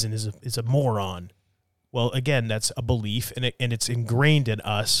it isn't is a moron, well, again, that's a belief, and it's ingrained in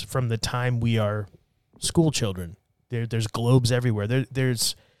us from the time we are school children. There's globes everywhere.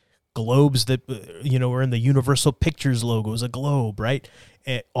 There's globes that are in the Universal Pictures logo is a globe, right?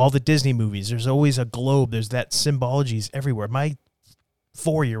 All the Disney movies, there's always a globe. There's that symbology everywhere. My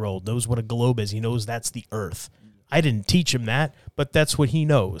 4-year-old knows what a globe is. He knows that's the earth. I didn't teach him that, but that's what he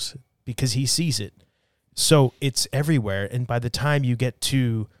knows because he sees it. So it's everywhere. And by the time you get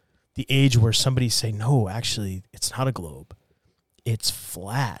to the age where somebody say, no, actually, it's not a globe. It's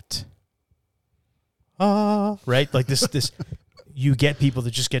flat. Right? Like this, you get people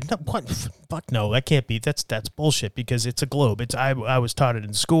that just get, no, what? Fuck no, that can't be. That's bullshit because it's a globe. I was taught it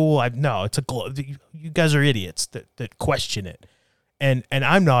in school. No, it's a globe. You guys are idiots that question it. And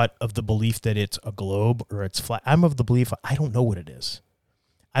I'm not of the belief that it's a globe or it's flat. I'm of the belief I don't know what it is.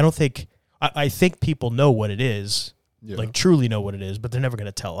 I think people know what it is. Yeah. Like truly know what it is, but they're never going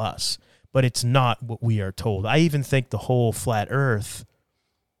to tell us. But it's not what we are told. I even think the whole flat earth,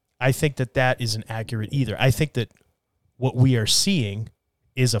 I think that isn't accurate either. I think that what we are seeing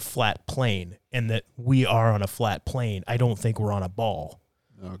is a flat plane and that we are on a flat plane. I don't think we're on a ball.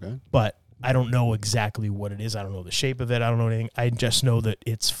 Okay. But I don't know exactly what it is. I don't know the shape of it. I don't know anything. I just know that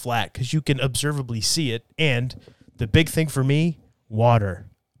it's flat because you can observably see it. And the big thing for me, water.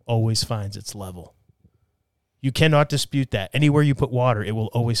 always finds its level. You cannot dispute that. Anywhere you put water, it will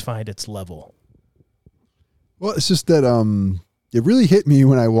always find its level. Well, it's just that it really hit me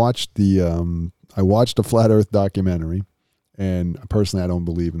when I watched a Flat Earth documentary, and personally, I don't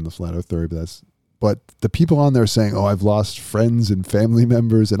believe in the Flat Earth theory, but the people on there saying, "Oh, I've lost friends and family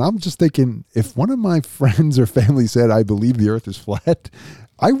members," and I'm just thinking, if one of my friends or family said, "I believe the Earth is flat,"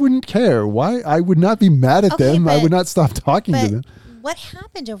 I wouldn't care. Why? I would not be mad at them. I would not stop talking to them. What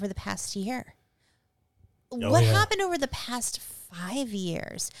happened over the past year? Oh, What yeah. happened over the past 5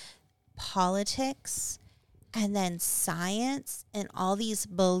 years? Politics and then science and all these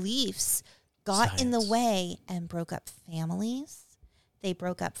beliefs got in the Science. way and broke up families. They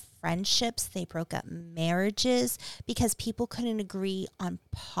broke up friendships. They broke up marriages because people couldn't agree on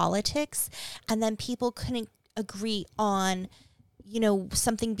politics. And then people couldn't agree on,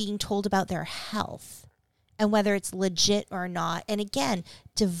 something being told about their health and whether it's legit or not. And again,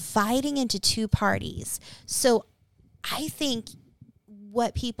 dividing into two parties. So I think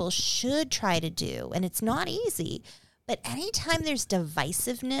what people should try to do, and it's not easy, but anytime there's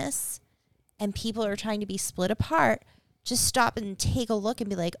divisiveness and people are trying to be split apart, just stop and take a look and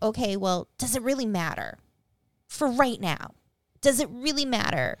be like, okay, well, does it really matter for right now? Does it really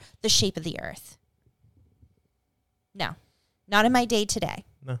matter the shape of the earth? No, not in my day today.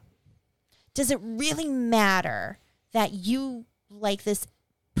 No. Does it really matter that you like this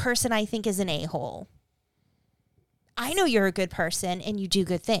person I think is an a-hole? I know you're a good person and you do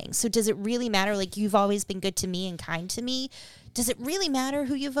good things. So does it really matter? Like, you've always been good to me and kind to me. Does it really matter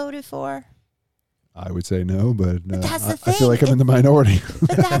who you voted for? I would say no, but that's the I feel like thing. I'm in the minority.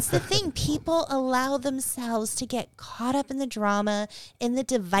 But that's the thing. People allow themselves to get caught up in the drama, in the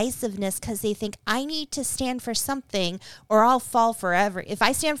divisiveness, because they think, I need to stand for something or I'll fall for if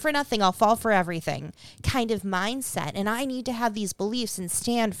I stand for nothing, I'll fall for everything kind of mindset. And I need to have these beliefs and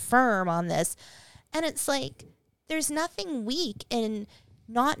stand firm on this. And it's like, there's nothing weak in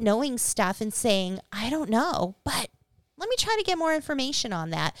not knowing stuff and saying, I don't know, but let me try to get more information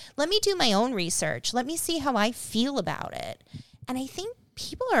on that. Let me do my own research. Let me see how I feel about it. And I think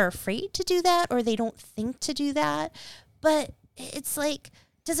people are afraid to do that, or they don't think to do that. But it's like,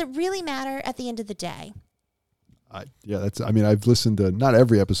 does it really matter at the end of the day? I've listened to not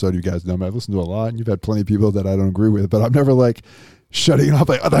every episode you guys know, but I've listened to a lot, and you've had plenty of people that I don't agree with, but I'm never like shutting it up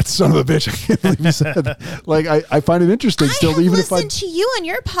like, oh, that son of a bitch, I can't believe you said that. Like, I find it interesting still, even if I listened to you on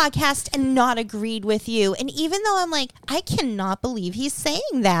your podcast and not agreed with you. And even though I'm like, I cannot believe he's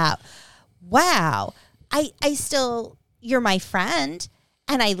saying that. Wow. I still, you're my friend.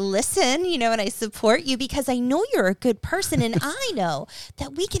 And I listen, and I support you because I know you're a good person. And I know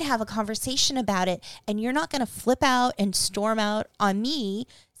that we can have a conversation about it. And you're not going to flip out and storm out on me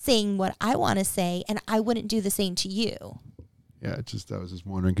saying what I want to say. And I wouldn't do the same to you. Yeah, I was just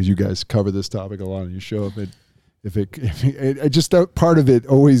wondering, because you guys cover this topic a lot on your show. If that part of it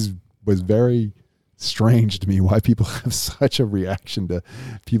always was very strange to me, why people have such a reaction to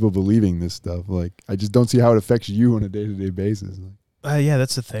people believing this stuff. Like, I just don't see how it affects you on a day-to-day basis. Yeah,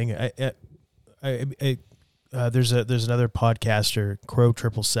 that's the thing. There's another podcaster, Crow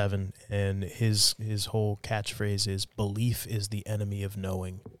 777, and his whole catchphrase is "Belief is the enemy of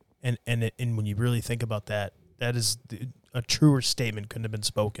knowing." And when you really think about that, that is a truer statement couldn't have been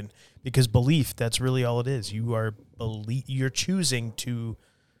spoken, because belief, that's really all it is. You're choosing to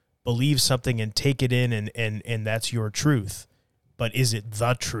believe something and take it in, and that's your truth. But is it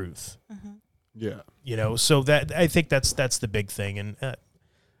the truth? Mm-hmm. Yeah. So that, I think that's the big thing. And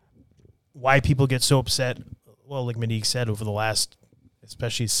why people get so upset, well, like Monique said, over the last,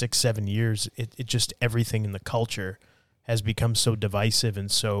 especially 6-7 years, it just, everything in the culture has become so divisive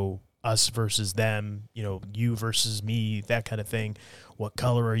and so us versus them, you versus me, that kind of thing. What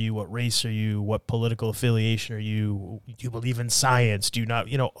color are you? What race are you? What political affiliation are you? Do you believe in science? Do you not?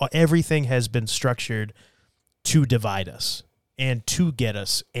 Everything has been structured to divide us and to get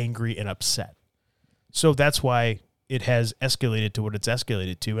us angry and upset. So that's why it has escalated to what it's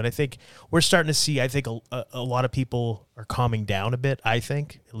escalated to. And I think we're starting to see, a lot of people are calming down a bit, I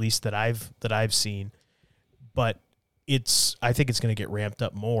think, at least that I've seen. But I think it's going to get ramped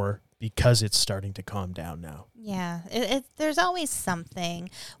up more because it's starting to calm down now. Yeah, there's always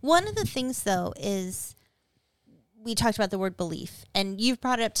something. One of the things, though, is we talked about the word belief, and you've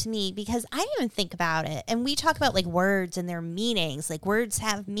brought it up to me because I didn't even think about it. And we talk about, like, words and their meanings. Like, words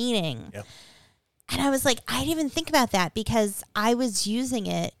have meaning. Yep. And I was like, I didn't even think about that because I was using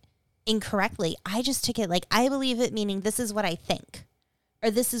it incorrectly. I just took it like, I believe it, meaning this is what I think,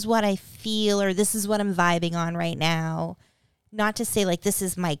 or this is what I feel, or this is what I'm vibing on right now. not to say like this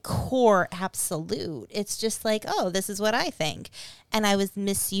is my core absolute. It's just like, oh, this is what I think. And I was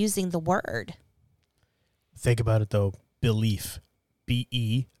misusing the word. Think about it though. Belief.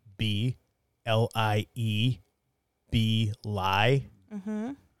 BEBLIE. Be lie.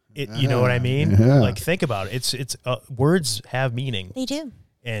 Mm-hmm. You know what I mean? Yeah. Like think about it. It's words have meaning. They do.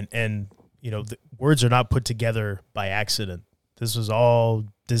 And the words are not put together by accident. This was all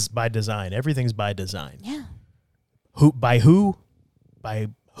by design. Everything's by design. Yeah. Who? By whom?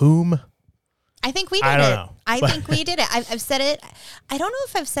 I think we did I don't know. I think we did it. I've said it. I don't know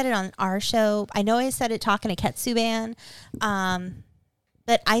if I've said it on our show. I know I said it talking to Ketsuban.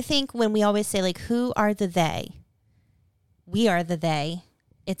 But I think when we always say, like, who are the they? We are the they.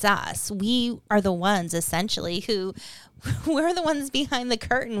 It's us. We are the ones, essentially, we're the ones behind the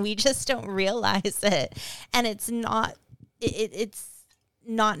curtain. We just don't realize it. And it's not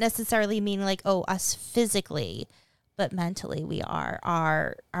necessarily meaning like, oh, us physically, but mentally we are.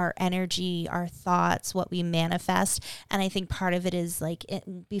 Our energy, our thoughts, what we manifest. And I think part of it is like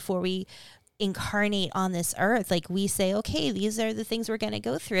before we incarnate on this earth, like we say, okay, these are the things we're going to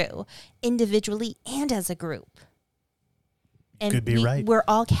go through individually and as a group. And could be right. We're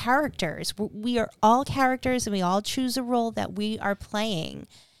all characters. We are all characters, and we all choose a role that we are playing.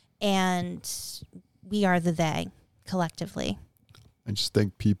 And we are the they, collectively. I just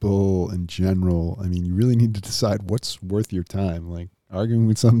think people in general, I mean, you really need to decide what's worth your time. Like arguing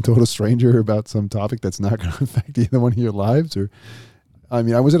with some total stranger about some topic that's not going to affect either one of your lives. Or, I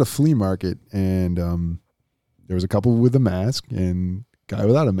mean, I was at a flea market, and there was a couple with a mask and a guy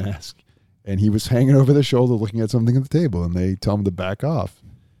without a mask. And he was hanging over their shoulder looking at something at the table, and they tell him to back off.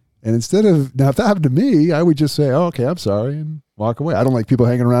 And instead of, now if that happened to me, I would just say, oh, okay, I'm sorry, and walk away. I don't like people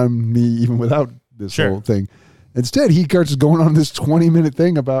hanging around me even without this whole thing. Instead, he starts going on this 20-minute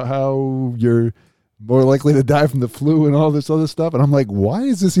thing about how you're more likely to die from the flu and all this other stuff. And I'm like, why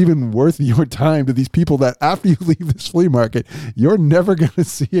is this even worth your time to these people that after you leave this flea market, you're never going to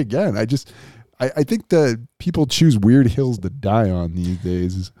see again? I think that people choose weird hills to die on these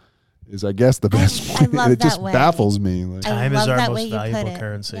days is I guess the best way. Love it just way. baffles me. Like, Time is our that most way you valuable put it.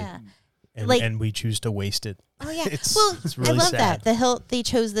 currency. Yeah. And we choose to waste it. Oh yeah. It's really I love sad. that. The hill they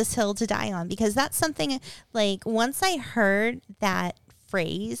chose this hill to die on, because that's something like once I heard that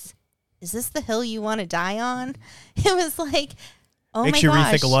phrase, is this the hill you want to die on? It was like, oh Makes my you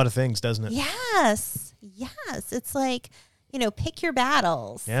gosh. rethink a lot of things, doesn't it? Yes. It's like, pick your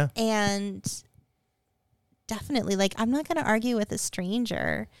battles. Yeah. And definitely, like, I'm not going to argue with a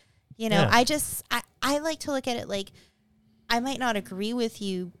stranger. Yeah. I like to look at it like, I might not agree with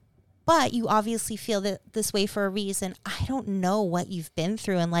you, but you obviously feel this way for a reason. I don't know what you've been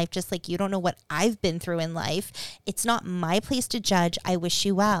through in life, just like you don't know what I've been through in life. It's not my place to judge. I wish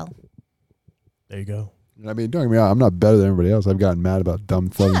you well. There you go. I mean, don't get me wrong, I'm not better than everybody else. I've gotten mad about dumb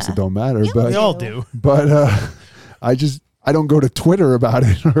things that don't matter. Yeah, but We all do. But I don't go to Twitter about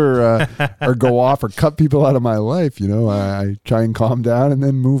it or go off or cut people out of my life. I try and calm down and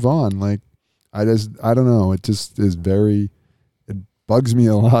then move on. Like I don't know. It just is it bugs me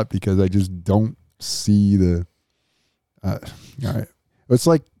a lot because I just don't see the, all right. It's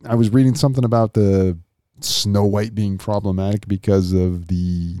like I was reading something about the Snow White being problematic because of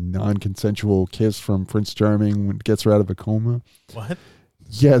the non-consensual kiss from Prince Charming when it gets her out of a coma. What?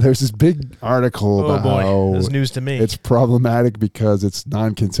 Yeah, there's this big article about how That's news to me. it's problematic because it's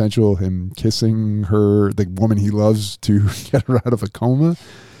non-consensual, him kissing her, the woman he loves, to get her out of a coma.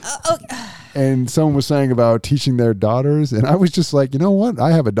 And someone was saying about teaching their daughters, and I was just like, you know what?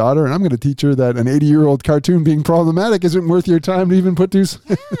 I have a daughter, and I'm going to teach her that an 80-year-old cartoon being problematic isn't worth your time to even put to.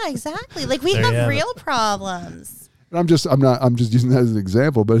 Yeah, exactly. Like we There you have have real problems. I'm just using that as an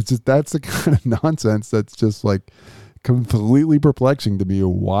example, but it's just that's the kind of nonsense that's just like completely perplexing to me.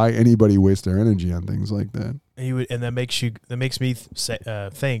 Why anybody waste their energy on things like that? And that makes me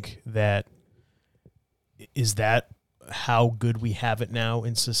think that is that how good we have it now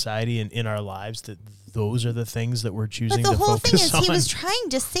in society and in our lives, that those are the things that we're choosing But the to whole focus thing is, on. he was trying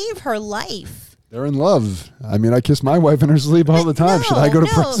to save her life. They're in love. I mean, I kiss my wife in her sleep all the time. Should I go to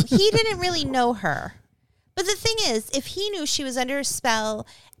prison? No, he didn't really know her. But the thing is, if he knew she was under a spell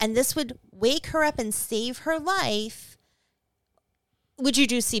and this would wake her up and save her life, would you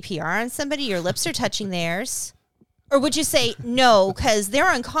do CPR on somebody? Your lips are touching theirs. Or would you say no, because they're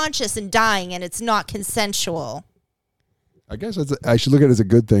unconscious and dying and it's not consensual? I guess I should look at it as a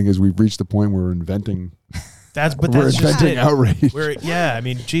good thing, is we've reached the point where we're inventing That's We're just inventing it. outrage. Yeah, I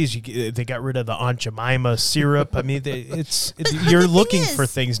mean, geez, they got rid of the Aunt Jemima syrup. I mean, But you're the looking thing for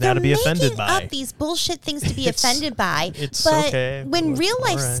is, things now to be they're offended making by. up these bullshit things to be It's- offended by. it's but okay. when real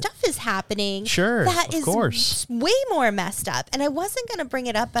life All right. stuff is happening, Sure, that of is course. way more messed up. And I wasn't going to bring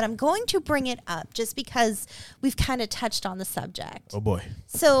it up, but I'm going to bring it up just because we've kind of touched on the subject. Oh boy.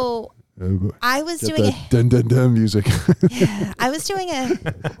 So Oh, boy. I was Get doing that dun dun dun music. I was doing a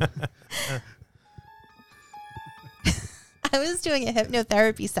I was doing a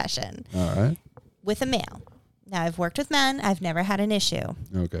hypnotherapy session All right. with a male. Now I've worked with men. I've never had an issue.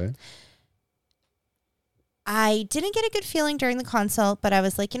 Okay. I didn't get a good feeling during the consult, but I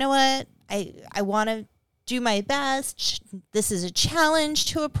was like, you know what? I want to do my best. This is a challenge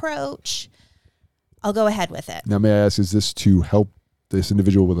to approach. I'll go ahead with it. Now, may I ask, is this to help this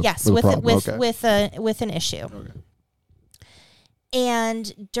individual with a, Yes, with a problem? with an issue. Okay.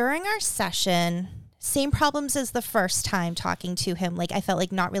 And during our session, same problems as the first time talking to him. Like I felt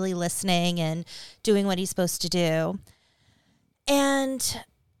like not really listening and doing what he's supposed to do. And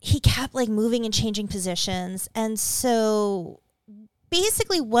he kept like moving and changing positions. And so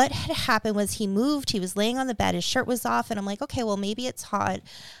basically what had happened was he moved, he was laying on the bed, his shirt was off. And I'm like, okay, well, maybe it's hot.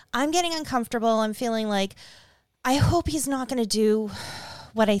 I'm getting uncomfortable. I'm feeling like, I hope he's not going to do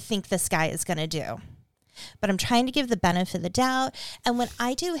what I think this guy is going to do. But I'm trying to give the benefit of the doubt. And when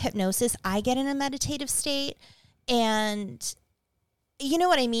I do hypnosis, I get in a meditative state. And you know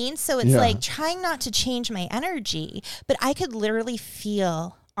what I mean? So it's like trying not to change my energy, but I could literally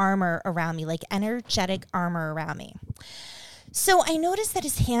feel armor around me, like energetic armor around me. So I noticed that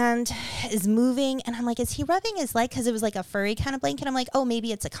his hand is moving, and I'm like, is he rubbing his leg? Because it was like a furry kind of blanket. I'm like, oh,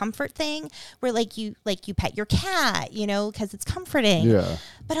 maybe it's a comfort thing where like you pet your cat, you know, because it's comforting. Yeah.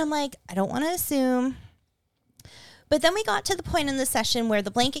 But I'm like, I don't want to assume. But then we got to the point in the session where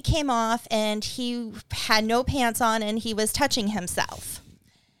the blanket came off and he had no pants on and he was touching himself.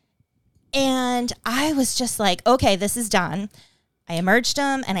 And I was just like, okay, this is done. I emerged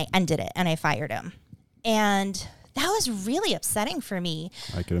him and I ended it and I fired him. And that was really upsetting for me.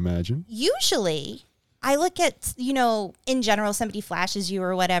 I can imagine. Usually I look at, you know, in general, somebody flashes you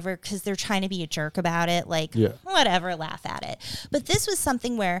or whatever because they're trying to be a jerk about it. Like, whatever, laugh at it. But this was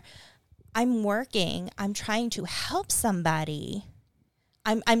something where I'm working, I'm trying to help somebody.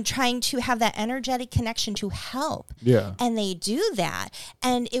 I'm trying to have that energetic connection to help. Yeah. And they do that.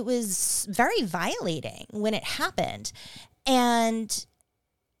 And it was very violating when it happened. And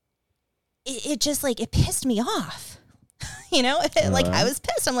it just like, it pissed me off. You know, like I was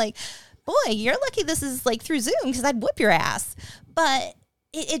pissed. I'm like, boy, you're lucky this is like through Zoom because I'd whoop your ass. But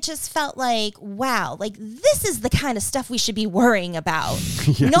it just felt like, wow, like this is the kind of stuff we should be worrying about.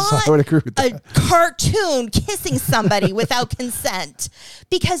 Yes, Not I would agree with that. a cartoon kissing somebody without consent,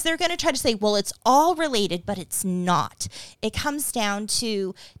 because they're going to try to say, well, it's all related, but it's not. It comes down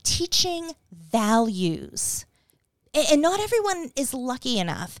to teaching values. And not everyone is lucky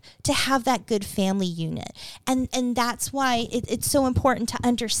enough to have that good family unit. And that's why it's so important to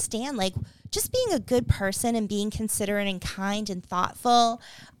understand, like, just being a good person and being considerate and kind and thoughtful.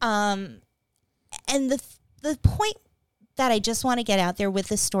 And the point that I just want to get out there with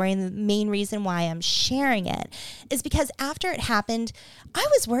this story, and the main reason why I'm sharing it, is because after it happened, I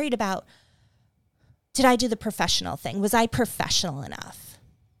was worried about, did I do the professional thing? Was I professional enough?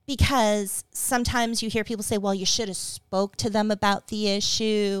 Because sometimes you hear people say, well, you should have spoke to them about the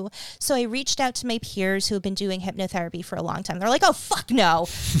issue. So I reached out to my peers who have been doing hypnotherapy for a long time. They're like, oh, fuck no,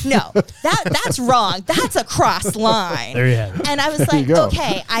 that's wrong. That's a cross line. There you have it. And I was like,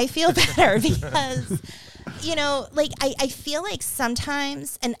 okay, I feel better because, you know, like I feel like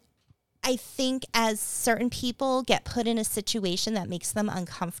sometimes, and I think as certain people get put in a situation that makes them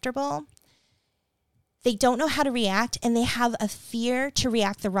uncomfortable, they don't know how to react and they have a fear to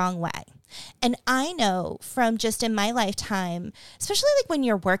react the wrong way. And I know from just in my lifetime, especially like when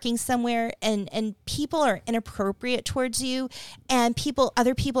you're working somewhere and people are inappropriate towards you and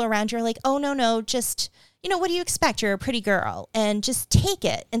other people around you are like, oh, no, just, you know, what do you expect? You're a pretty girl, and just take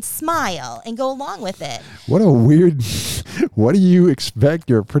it and smile and go along with it. What a weird, what do you expect?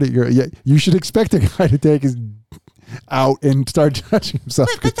 You're a pretty girl. Yeah, you should expect a guy to take his out and start touching himself.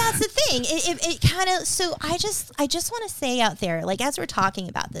 But that's the thing. It kind of, so I just want to say out there, like, as we're talking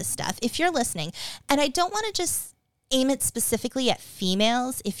about this stuff, if you're listening, and I don't want to just aim it specifically at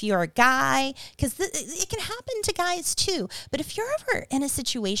females, if you're a guy, because it can happen to guys too. But if you're ever in a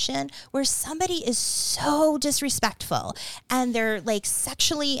situation where somebody is so disrespectful and they're like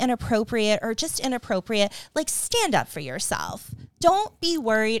sexually inappropriate or just inappropriate, like, stand up for yourself. Don't be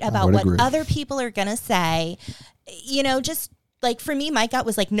worried about what other people are going to say. You know, just like for me, my gut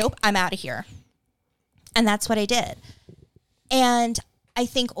was like, nope, I'm out of here. And that's what I did. And I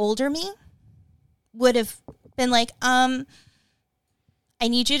think older me would have been like, I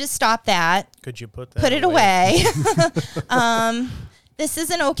need you to stop that. Could you put that Put it away. This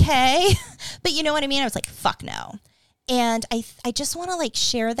isn't okay. But you know what I mean? I was like, fuck no. And I just want to like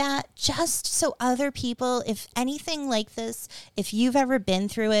share that just so other people, if anything like this, if you've ever been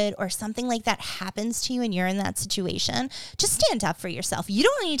through it or something like that happens to you and you're in that situation, just stand up for yourself. You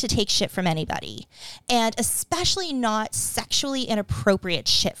don't need to take shit from anybody, and especially not sexually inappropriate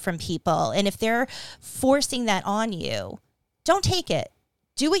shit from people. And if they're forcing that on you, don't take it.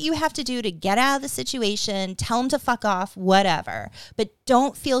 Do what you have to do to get out of the situation. Tell them to fuck off, whatever. But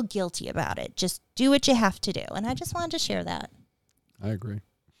don't feel guilty about it. Just do what you have to do. And I just wanted to share that. I agree.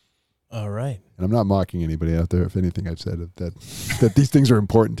 All right. And I'm not mocking anybody out there. If anything, I've said that these things are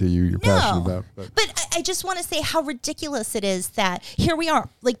important to you. You're passionate about. But I just want to say how ridiculous it is that here we are,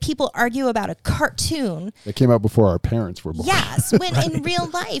 like people argue about a cartoon that came out before our parents were born. Yes, when in real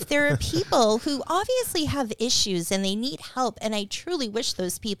life there are people who obviously have issues and they need help, and I truly wish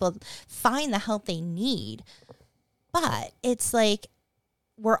those people find the help they need. But it's like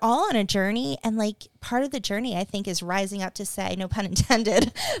we're all on a journey, and like part of the journey I think is rising up to say, no pun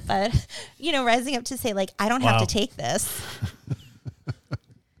intended, but you know, rising up to say like I don't have to take this.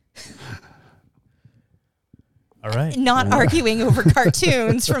 All right. Not arguing over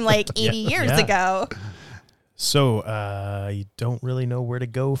cartoons from like 80 years ago. So you don't really know where to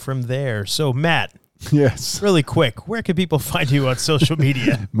go from there. So Matt, yes, really quick, where can people find you on social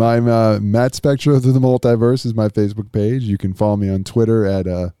media? My Matt Spectro Through the Multiverse is my Facebook page. You can follow me on Twitter at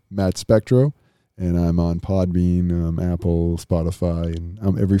Matt Spectro, and I'm on Podbean, Apple, Spotify,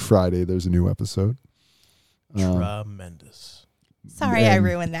 and every Friday there's a new episode. Tremendous. Sorry, I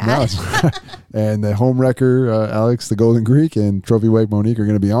ruined that. No, and the Homewrecker, Alex, the Golden Greek, and Trophy Wife Monique are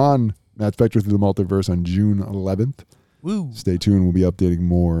going to be on Matt Spectro Through the Multiverse on June 11th. Woo. Stay tuned. We'll be updating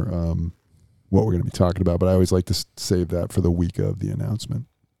more what we're going to be talking about, but I always like to save that for the week of the announcement.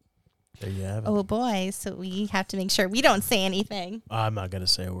 There you have it. Oh, boy. So we have to make sure we don't say anything. I'm not going to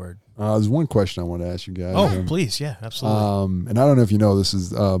say a word. There's one question I want to ask you guys. Oh, please. Yeah, absolutely. And I don't know if you know, this is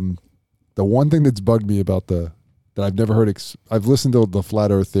the one thing that's bugged me about that I've never heard. I've listened to the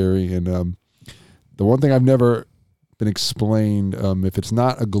Flat Earth theory, and the one thing I've never been explained, if it's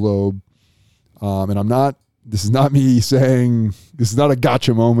not a globe, and this is not me saying, this is not a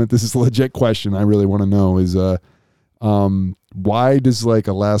gotcha moment, this is a legit question I really want to know, is why does like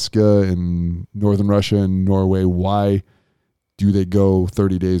Alaska and northern Russia and Norway, why do they go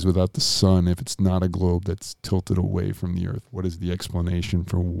 30 days without the sun if it's not a globe that's tilted away from the earth? What is the explanation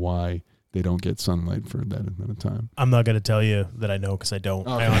for why they don't get sunlight for that amount of time? I'm not going to tell you that I know because I don't.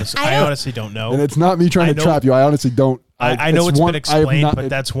 Okay. I honestly don't know. And it's not me trying to trap you. I honestly don't. I know it's been explained, but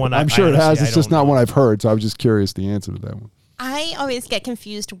that's one I'm sure it has. It's just not one I've heard, so I was just curious the answer to that one. I always get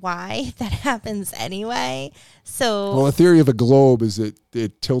confused why that happens anyway. So, well, the theory of a globe is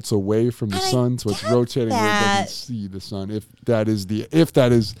it tilts away from the sun, so it's rotating where it doesn't that. see the sun. If that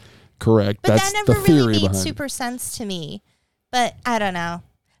is correct, but that's that the never theory really made behind super sense to me. But I don't know.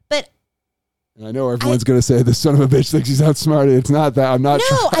 But And I know everyone's going to say the son of a bitch thinks he's outsmarted. It's not that. I'm not.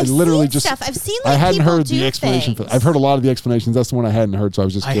 No, I literally seen just. stuff. I've seen. Like, I hadn't people heard do the explanation things. for. I've heard a lot of the explanations. That's the one I hadn't heard, so I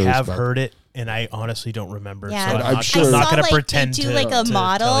was just. I curious have about heard it, and I honestly don't remember. Yeah, So I'm sure. I'm not I going saw, to pretend they to do like a to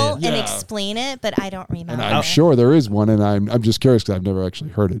model tell you. and Yeah. explain it, but I don't remember. And I'm sure there is one, and I'm just curious because I've never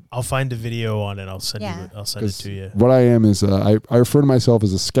actually heard it. I'll find a video on it. I'll send Yeah. you. I'll send it to you. What I am is I refer to myself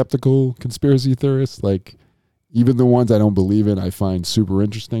as a skeptical conspiracy theorist. Like even the ones I don't believe in, I find super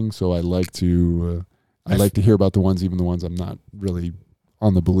interesting. So I like to hear about the ones, even the ones I'm not really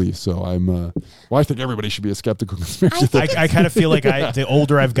on the belief. So I think everybody should be a skeptical conspiracy theorist. I kind of feel like the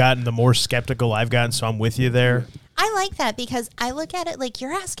older I've gotten, the more skeptical I've gotten. So I'm with you there. I like that because I look at it like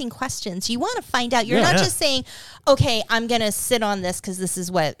you're asking questions. You want to find out. You're not just saying, okay, I'm going to sit on this because this is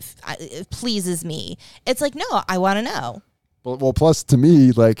what pleases me. It's like, no, I want to know. Well, plus to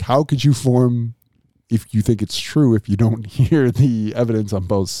me, like, how could you form if you think it's true if you don't hear the evidence on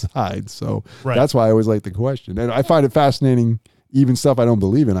both sides? So that's why I always like the question. And I find it fascinating, even stuff I don't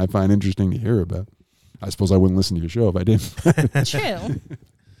believe in, I find interesting to hear about. I suppose I wouldn't listen to your show if I didn't. True.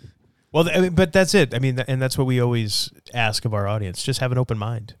 Well, but that's it. I mean, and that's what we always ask of our audience. Just have an open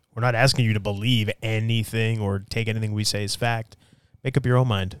mind. We're not asking you to believe anything or take anything we say as fact. Make up your own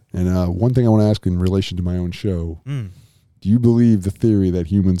mind. And one thing I want to ask in relation to my own show, do you believe the theory that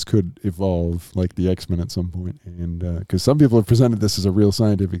humans could evolve like the X-Men at some point? And because some people have presented this as a real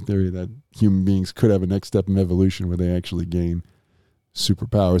scientific theory that human beings could have a next step in evolution where they actually gain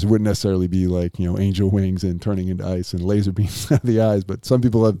superpowers. It wouldn't necessarily be like, angel wings and turning into ice and laser beams out of the eyes, but some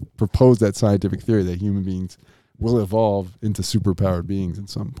people have proposed that scientific theory that human beings will evolve into superpowered beings at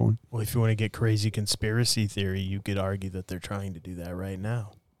some point. Well, if you want to get crazy conspiracy theory, you could argue that they're trying to do that right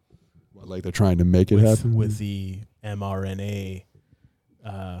now. Well, like they're trying to make it happen? With the mRNA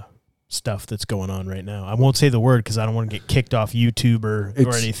stuff that's going on right now. I won't say the word because I don't want to get kicked off YouTube or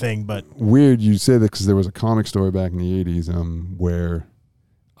anything, but... Weird you say that because there was a comic story back in the 80s where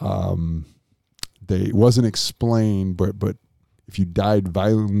it wasn't explained, but if you died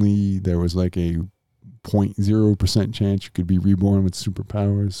violently, there was like a 0.0% chance you could be reborn with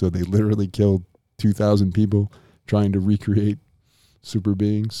superpowers. So they literally killed 2,000 people trying to recreate super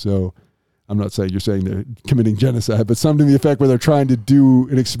beings. So I'm not saying you're saying they're committing genocide, but something to the effect where they're trying to do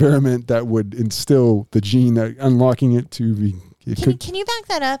an experiment that would instill the gene, that unlocking it to be. Can you back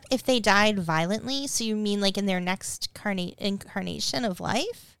that up? If they died violently, so you mean like in their next incarnation of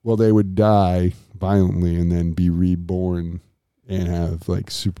life? Well, they would die violently and then be reborn and have like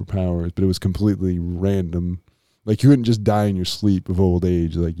superpowers, but it was completely random. Like you wouldn't just die in your sleep of old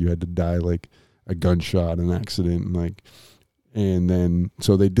age. Like you had to die like a gunshot, an accident, and then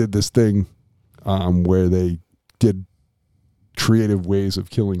so they did this thing where they did creative ways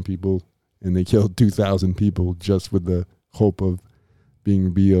of killing people, and they killed 2,000 people just with the hope of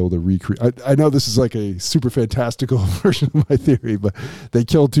being able to recreate. I know this is like a super fantastical version of my theory, but they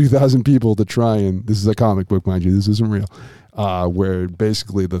killed 2,000 people to try and, this is a comic book, mind you, this isn't real, where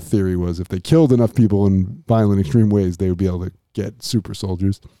basically the theory was if they killed enough people in violent, extreme ways, they would be able to get super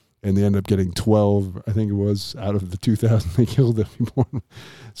soldiers. And they ended up getting 12, I think it was, out of the 2,000 they killed that people.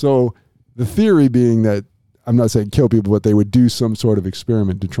 So the theory being that, I'm not saying kill people, but they would do some sort of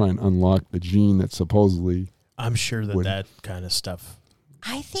experiment to try and unlock the gene that supposedly... I'm sure that kind of stuff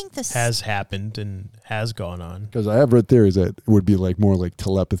I think this has happened and has gone on. Because I have read theories that it would be like more like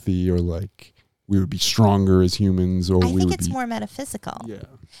telepathy, or like we would be stronger as humans, or I think it's more metaphysical. Yeah.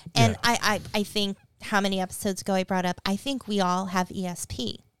 And I think how many episodes ago I brought up, I think we all have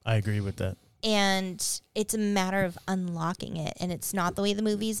ESP. I agree with that. And it's a matter of unlocking it. And it's not the way the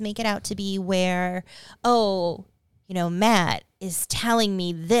movies make it out to be where, Matt is telling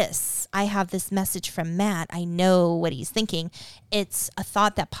me this. I have this message from Matt. I know what he's thinking. It's a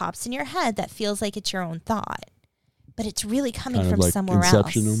thought that pops in your head that feels like it's your own thought. But it's really coming from like somewhere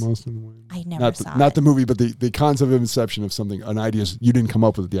Inception else. Almost in a way. I never saw it. Not the movie, but the concept of Inception, of something, an idea, you didn't come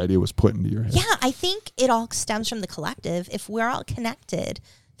up with it, the idea was put into your head. Yeah, I think it all stems from the collective. If we're all connected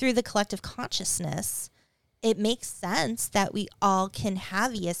through the collective consciousness, it makes sense that we all can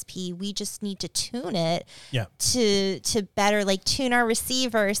have ESP. We just need to tune it to better tune our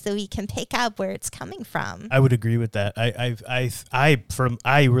receiver so we can pick up where it's coming from. I would agree with that.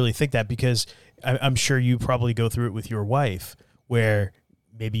 I really think that, because I'm sure you probably go through it with your wife, where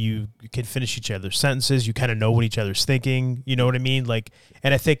maybe you can finish each other's sentences. You kind of know what each other's thinking. You know what I mean?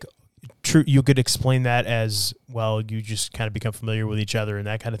 And I think you could explain that as, well, you just kind of become familiar with each other and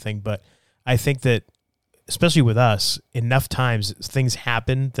that kind of thing. But I think that, especially with us, enough times things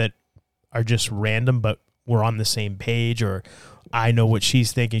happen that are just random, but we're on the same page, or I know what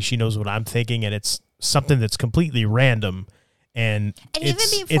she's thinking, she knows what I'm thinking, and it's something that's completely random. And even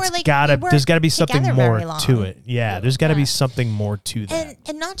before, there's got to be something more long. to it. Yeah, there's got to be something more to that.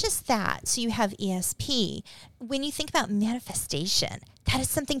 And not just that. So you have ESP. When you think about manifestation, that is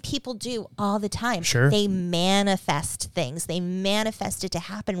something people do all the time. Sure. They manifest things. They manifest it to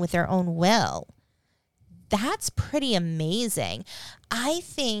happen with their own will. That's pretty amazing. I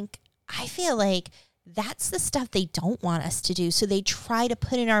feel like that's the stuff they don't want us to do. So they try to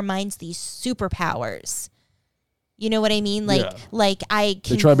put in our minds these superpowers. You know what I mean? I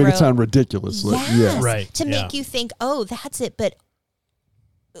can. They try to make it sound ridiculous. Yes, right. To make you think, oh, that's it. But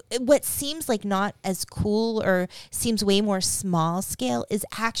what seems like not as cool or seems way more small scale is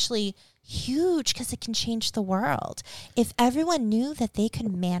actually huge, because it can change the world. If everyone knew that they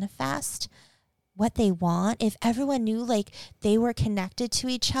could manifest what they want, if everyone knew they were connected to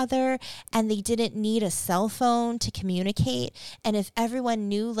each other and they didn't need a cell phone to communicate, and if everyone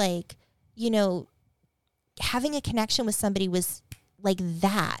knew having a connection with somebody was like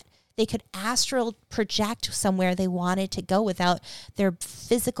that, they could astral project somewhere they wanted to go without their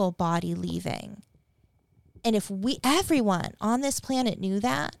physical body leaving. And if everyone on this planet knew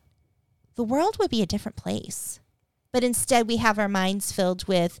that, the world would be a different place. But instead we have our minds filled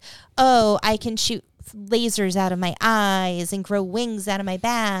with, I can shoot lasers out of my eyes and grow wings out of my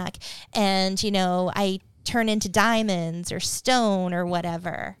back. And, I turn into diamonds or stone or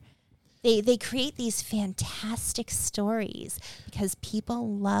whatever. They create these fantastic stories because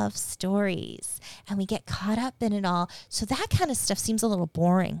people love stories and we get caught up in it all. So that kind of stuff seems a little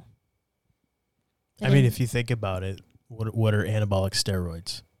boring. I mean, if you think about it, what are anabolic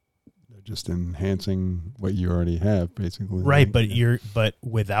steroids? They're just enhancing what you already have, basically. Right, but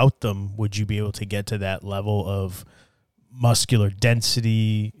without them, would you be able to get to that level of muscular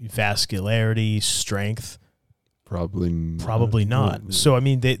density, vascularity, strength? Probably not. Yeah. So, I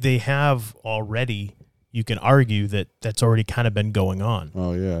mean, they have already, you can argue that that's already kind of been going on.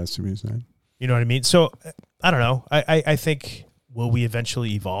 Oh, yeah, I see what you're saying. You know what I mean? So, I don't know. I think, will we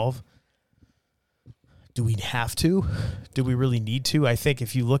eventually evolve? Do we have to? Do we really need to? I think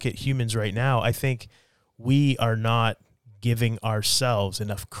if you look at humans right now, I think we are not giving ourselves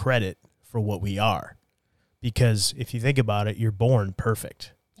enough credit for what we are. Because if you think about it, you're born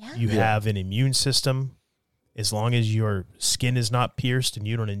perfect. Yeah. You have an immune system. As long as your skin is not pierced and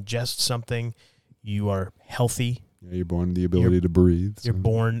you don't ingest something, you are healthy. Yeah, you're born with the ability to breathe. You're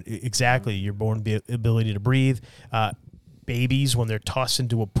born, exactly. You're born with the ability to breathe. Babies, when they're tossed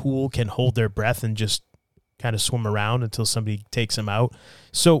into a pool, can hold their breath and just kind of swim around until somebody takes them out.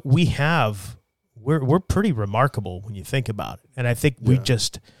 So we're pretty remarkable when you think about it. And I think we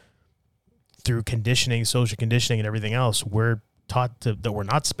just, through conditioning, social conditioning and everything else, we're taught that we're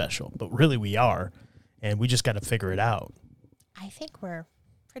not special, but really we are. And we just got to figure it out. I think we're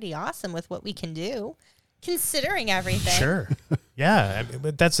pretty awesome with what we can do, considering everything. Sure. Yeah. I mean,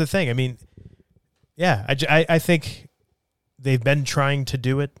 but that's the thing. I mean, yeah, I think they've been trying to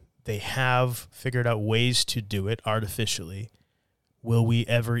do it. They have figured out ways to do it artificially. Will we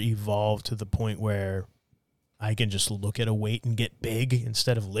ever evolve to the point where I can just look at a weight and get big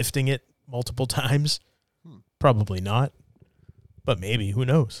instead of lifting it multiple times? Probably not. But maybe. Who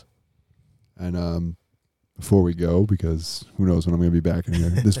knows? And before we go, because who knows when I'm going to be back in here,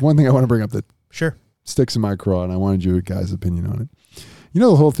 there's one thing I want to bring up that Sure. sticks in my craw, and I wanted your guys' opinion on it. You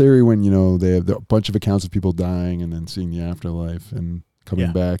know the whole theory when, they have a bunch of accounts of people dying and then seeing the afterlife and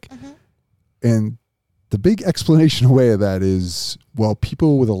coming back. Mm-hmm. And the big explanation away of that is, well,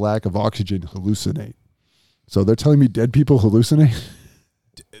 people with a lack of oxygen hallucinate. So they're telling me dead people hallucinate?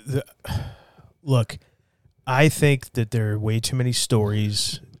 Look, I think that there are way too many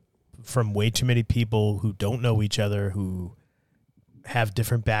stories from way too many people who don't know each other, who have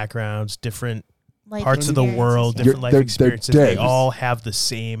different backgrounds, different Life parts of the world, experiences. different life They're experiences. dead. They all have the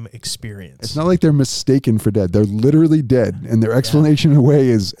same experience. It's not like they're mistaken for dead. They're literally dead. And their explanation away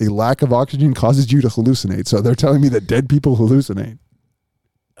is a lack of oxygen causes you to hallucinate. So they're telling me that dead people hallucinate.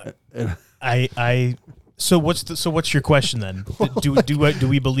 So what's your question then? Do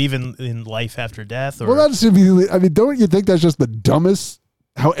we believe in life after death? Or? Well, that's, I mean, don't you think that's just the dumbest?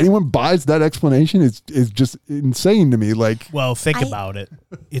 How anyone buys that explanation is just insane to me. Like, well, think about it.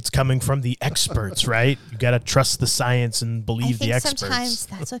 It's coming from the experts, right? You got to trust the science and believe the experts. Sometimes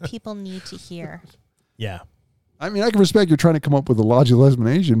that's what people need to hear. Yeah. I mean, I can respect you're trying to come up with a logical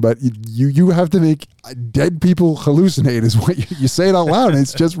explanation, but you have to make dead people hallucinate is what you say it out loud, and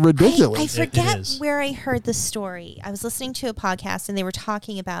it's just ridiculous. I forget is. where I heard the story. I was listening to a podcast, and they were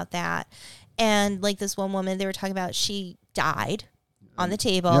talking about that. And like this one woman, they were talking about she died on the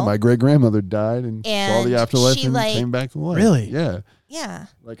table. Yeah, my great-grandmother died and saw the afterlife and came back to life. Really? Yeah. Yeah.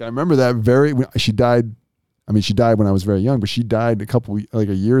 Like, I remember that she died. I mean, she died when I was very young, but she died a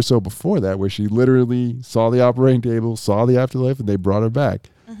year or so before that, where she literally saw the operating table, saw the afterlife, and they brought her back.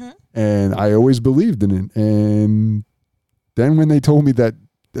 Mm-hmm. And I always believed in it. And then when they told me that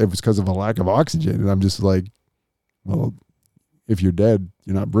it was because of a lack of oxygen, and I'm just like, well, if you're dead,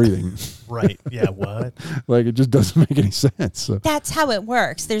 you're not breathing. Right. Yeah. What? Like, it just doesn't make any sense. So. That's how it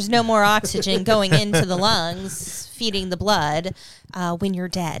works. There's no more oxygen going into the lungs, feeding the blood when you're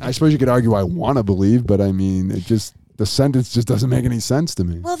dead. I suppose you could argue I want to believe, but I mean, the sentence just doesn't make any sense to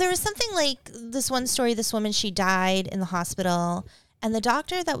me. Well, there was something like this one story. This woman, she died in the hospital, and the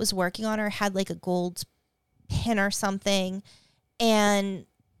doctor that was working on her had like a gold pin or something, and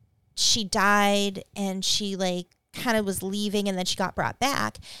she died, and she like kind of was leaving, and then she got brought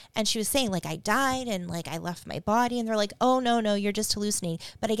back, and she was saying like, I died and like I left my body, and they're like, oh no, you're just hallucinating.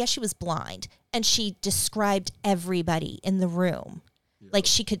 But I guess she was blind, and she described everybody in the room. Like,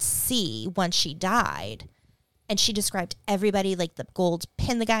 she could see once she died, and she described everybody, like the gold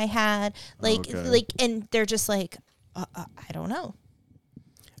pin the guy had, like and they're just like, I don't know.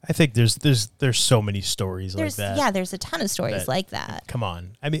 I think there's so many stories like that. Yeah, there's a ton of stories like that. Come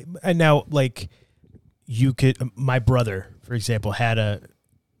on. I mean, and now, like, my brother, for example,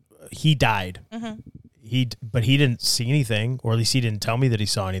 he died. Mm-hmm. But he didn't see anything, or at least he didn't tell me that he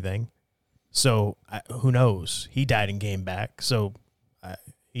saw anything. So who knows? He died and came back. So,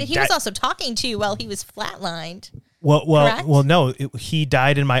 But he was also talking to you while he was flatlined. Correct? No. He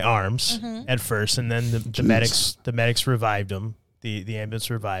died in my arms at first, and then the medics revived him. The ambulance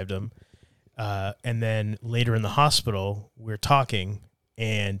revived him, and then later in the hospital, we're talking,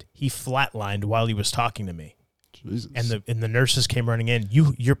 and he flatlined while he was talking to me. Jesus. And the nurses came running in.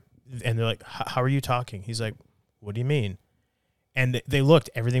 And they're like, "How are you talking?" He's like, "What do you mean?" And they looked,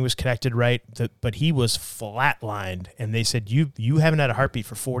 everything was connected right, but he was flatlined, and they said, you haven't had a heartbeat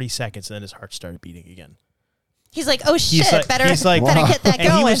for 40 seconds, and then his heart started beating again. He's like, oh shit, better get that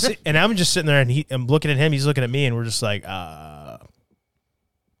going. And I'm just sitting there, and I'm looking at him, he's looking at me, and we're just like,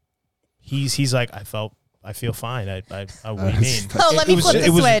 he's like, I feel fine. What do you mean? Oh, let me flip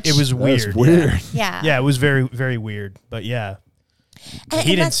the switch. It was weird. That's weird. Yeah. Yeah, it was very, very weird, but yeah.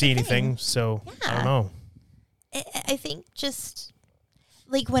 He didn't see anything, so I don't know. I think just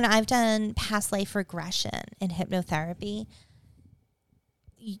like when I've done past life regression and hypnotherapy,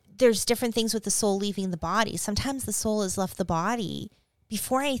 there's different things with the soul leaving the body. Sometimes the soul has left the body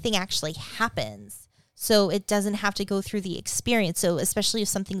before anything actually happens. So it doesn't have to go through the experience. So especially if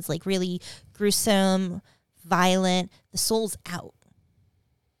something's like really gruesome, violent, the soul's out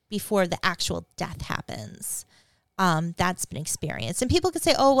before the actual death happens. That's been experienced. And people could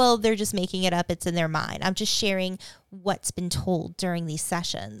say, oh, well, they're just making it up. It's in their mind. I'm just sharing what's been told during these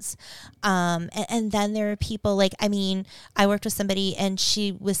sessions. And then there are people like, I worked with somebody and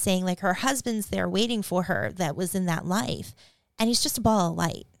she was saying like her husband's there waiting for her that was in that life. And he's just a ball of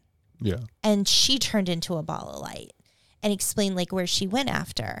light. Yeah. And she turned into a ball of light and explained like where she went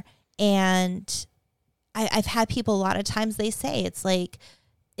after. And I've had people a lot of times they say it's like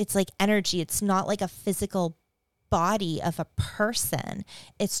energy. It's not like a physical body of a person.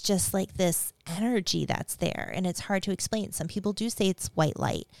 It's just like this energy that's there, and it's hard to explain. Some people do say it's white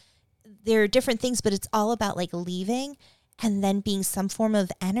light. There are different things, but it's all about like leaving and then being some form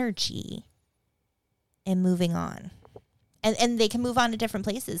of energy and moving on. And they can move on to different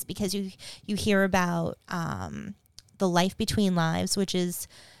places because you hear about the life between lives, which is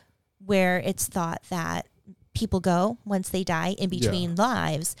where it's thought that people go once they die in between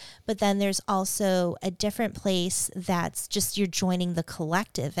lives. But then there's also a different place that's just you're joining the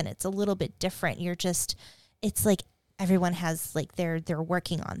collective, and it's a little bit different. It's like everyone has like they're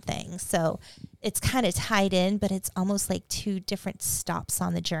working on things. So it's kind of tied in, but it's almost like two different stops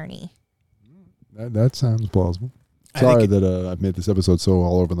on the journey. That sounds plausible. Sorry that I've made this episode so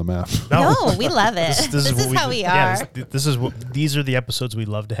all over the map. No, we love it. This is how we are. These are the episodes we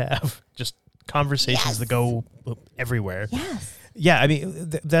love to have. Just conversations that go everywhere. Yes. Yeah,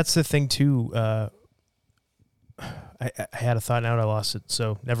 that's the thing too. I had a thought, now I lost it,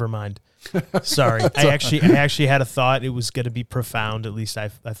 so never mind. Sorry. I actually had a thought. It was going to be profound. At least I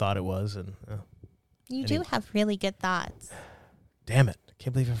thought it was. And you do have really good thoughts. Damn it.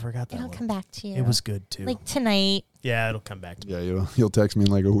 Can't believe I forgot that. It'll come back to you. It was good too. Like tonight. Yeah, it'll come back to me. Yeah, you'll text me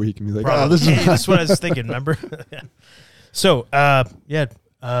in like a week and be like, that's what I was thinking, remember? Yeah. So,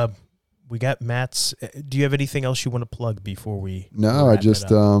 we got Matt's. Do you have anything else you want to plug before we? No, I just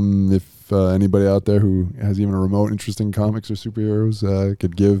if anybody out there who has even a remote interest in comics or superheroes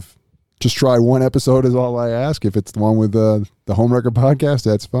could just try one episode is all I ask. If it's the one with the Homewrecker podcast,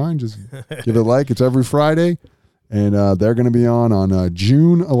 that's fine. Just give it a like. It's every Friday, and they're going to be on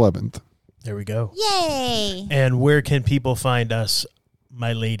June 11th. There we go. Yay! And where can people find us,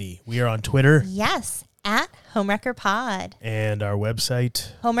 my lady? We are on Twitter. Yes. At Homewrecker Pod. And our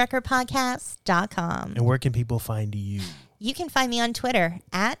website, homewreckerpodcast.com. And where can people find you? You can find me on Twitter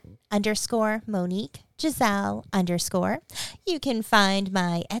at _Monique Giselle _. You can find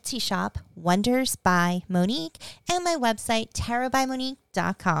my Etsy shop, Wonders by Monique, and my website,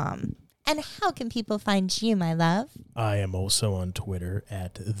 tarotbymonique.com. And how can people find you, my love? I am also on Twitter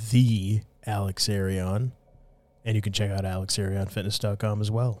at the Alex Arion. And you can check out alexarionfitness.com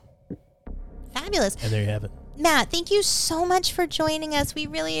as well. Fabulous. And there you have it. Matt, thank you so much for joining us. We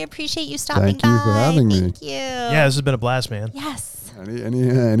really appreciate you stopping by. Thank you for having me. Thank you. Yeah, this has been a blast, man. Yes.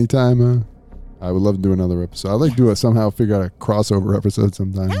 Anytime. I would love to do another episode. I'd like to do somehow figure out a crossover episode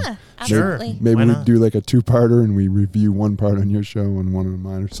sometime. Yeah, absolutely. Maybe we do like a 2-parter and we review one part on your show and one on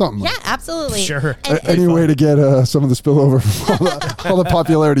mine or something. Yeah, absolutely. Sure. Any way to get some of the spillover from all the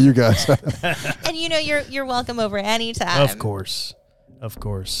popularity you guys have. And you're welcome over anytime. Of course.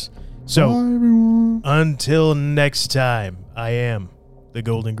 So, bye, everyone. Until next time, I am the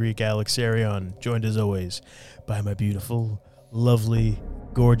Golden Greek Alex Arion, joined as always by my beautiful, lovely,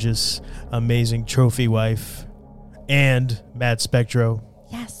 gorgeous, amazing trophy wife, and Matt Spectro.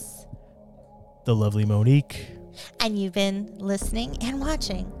 Yes. The lovely Monique. And you've been listening and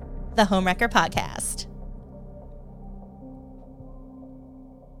watching the Homewrecker Podcast.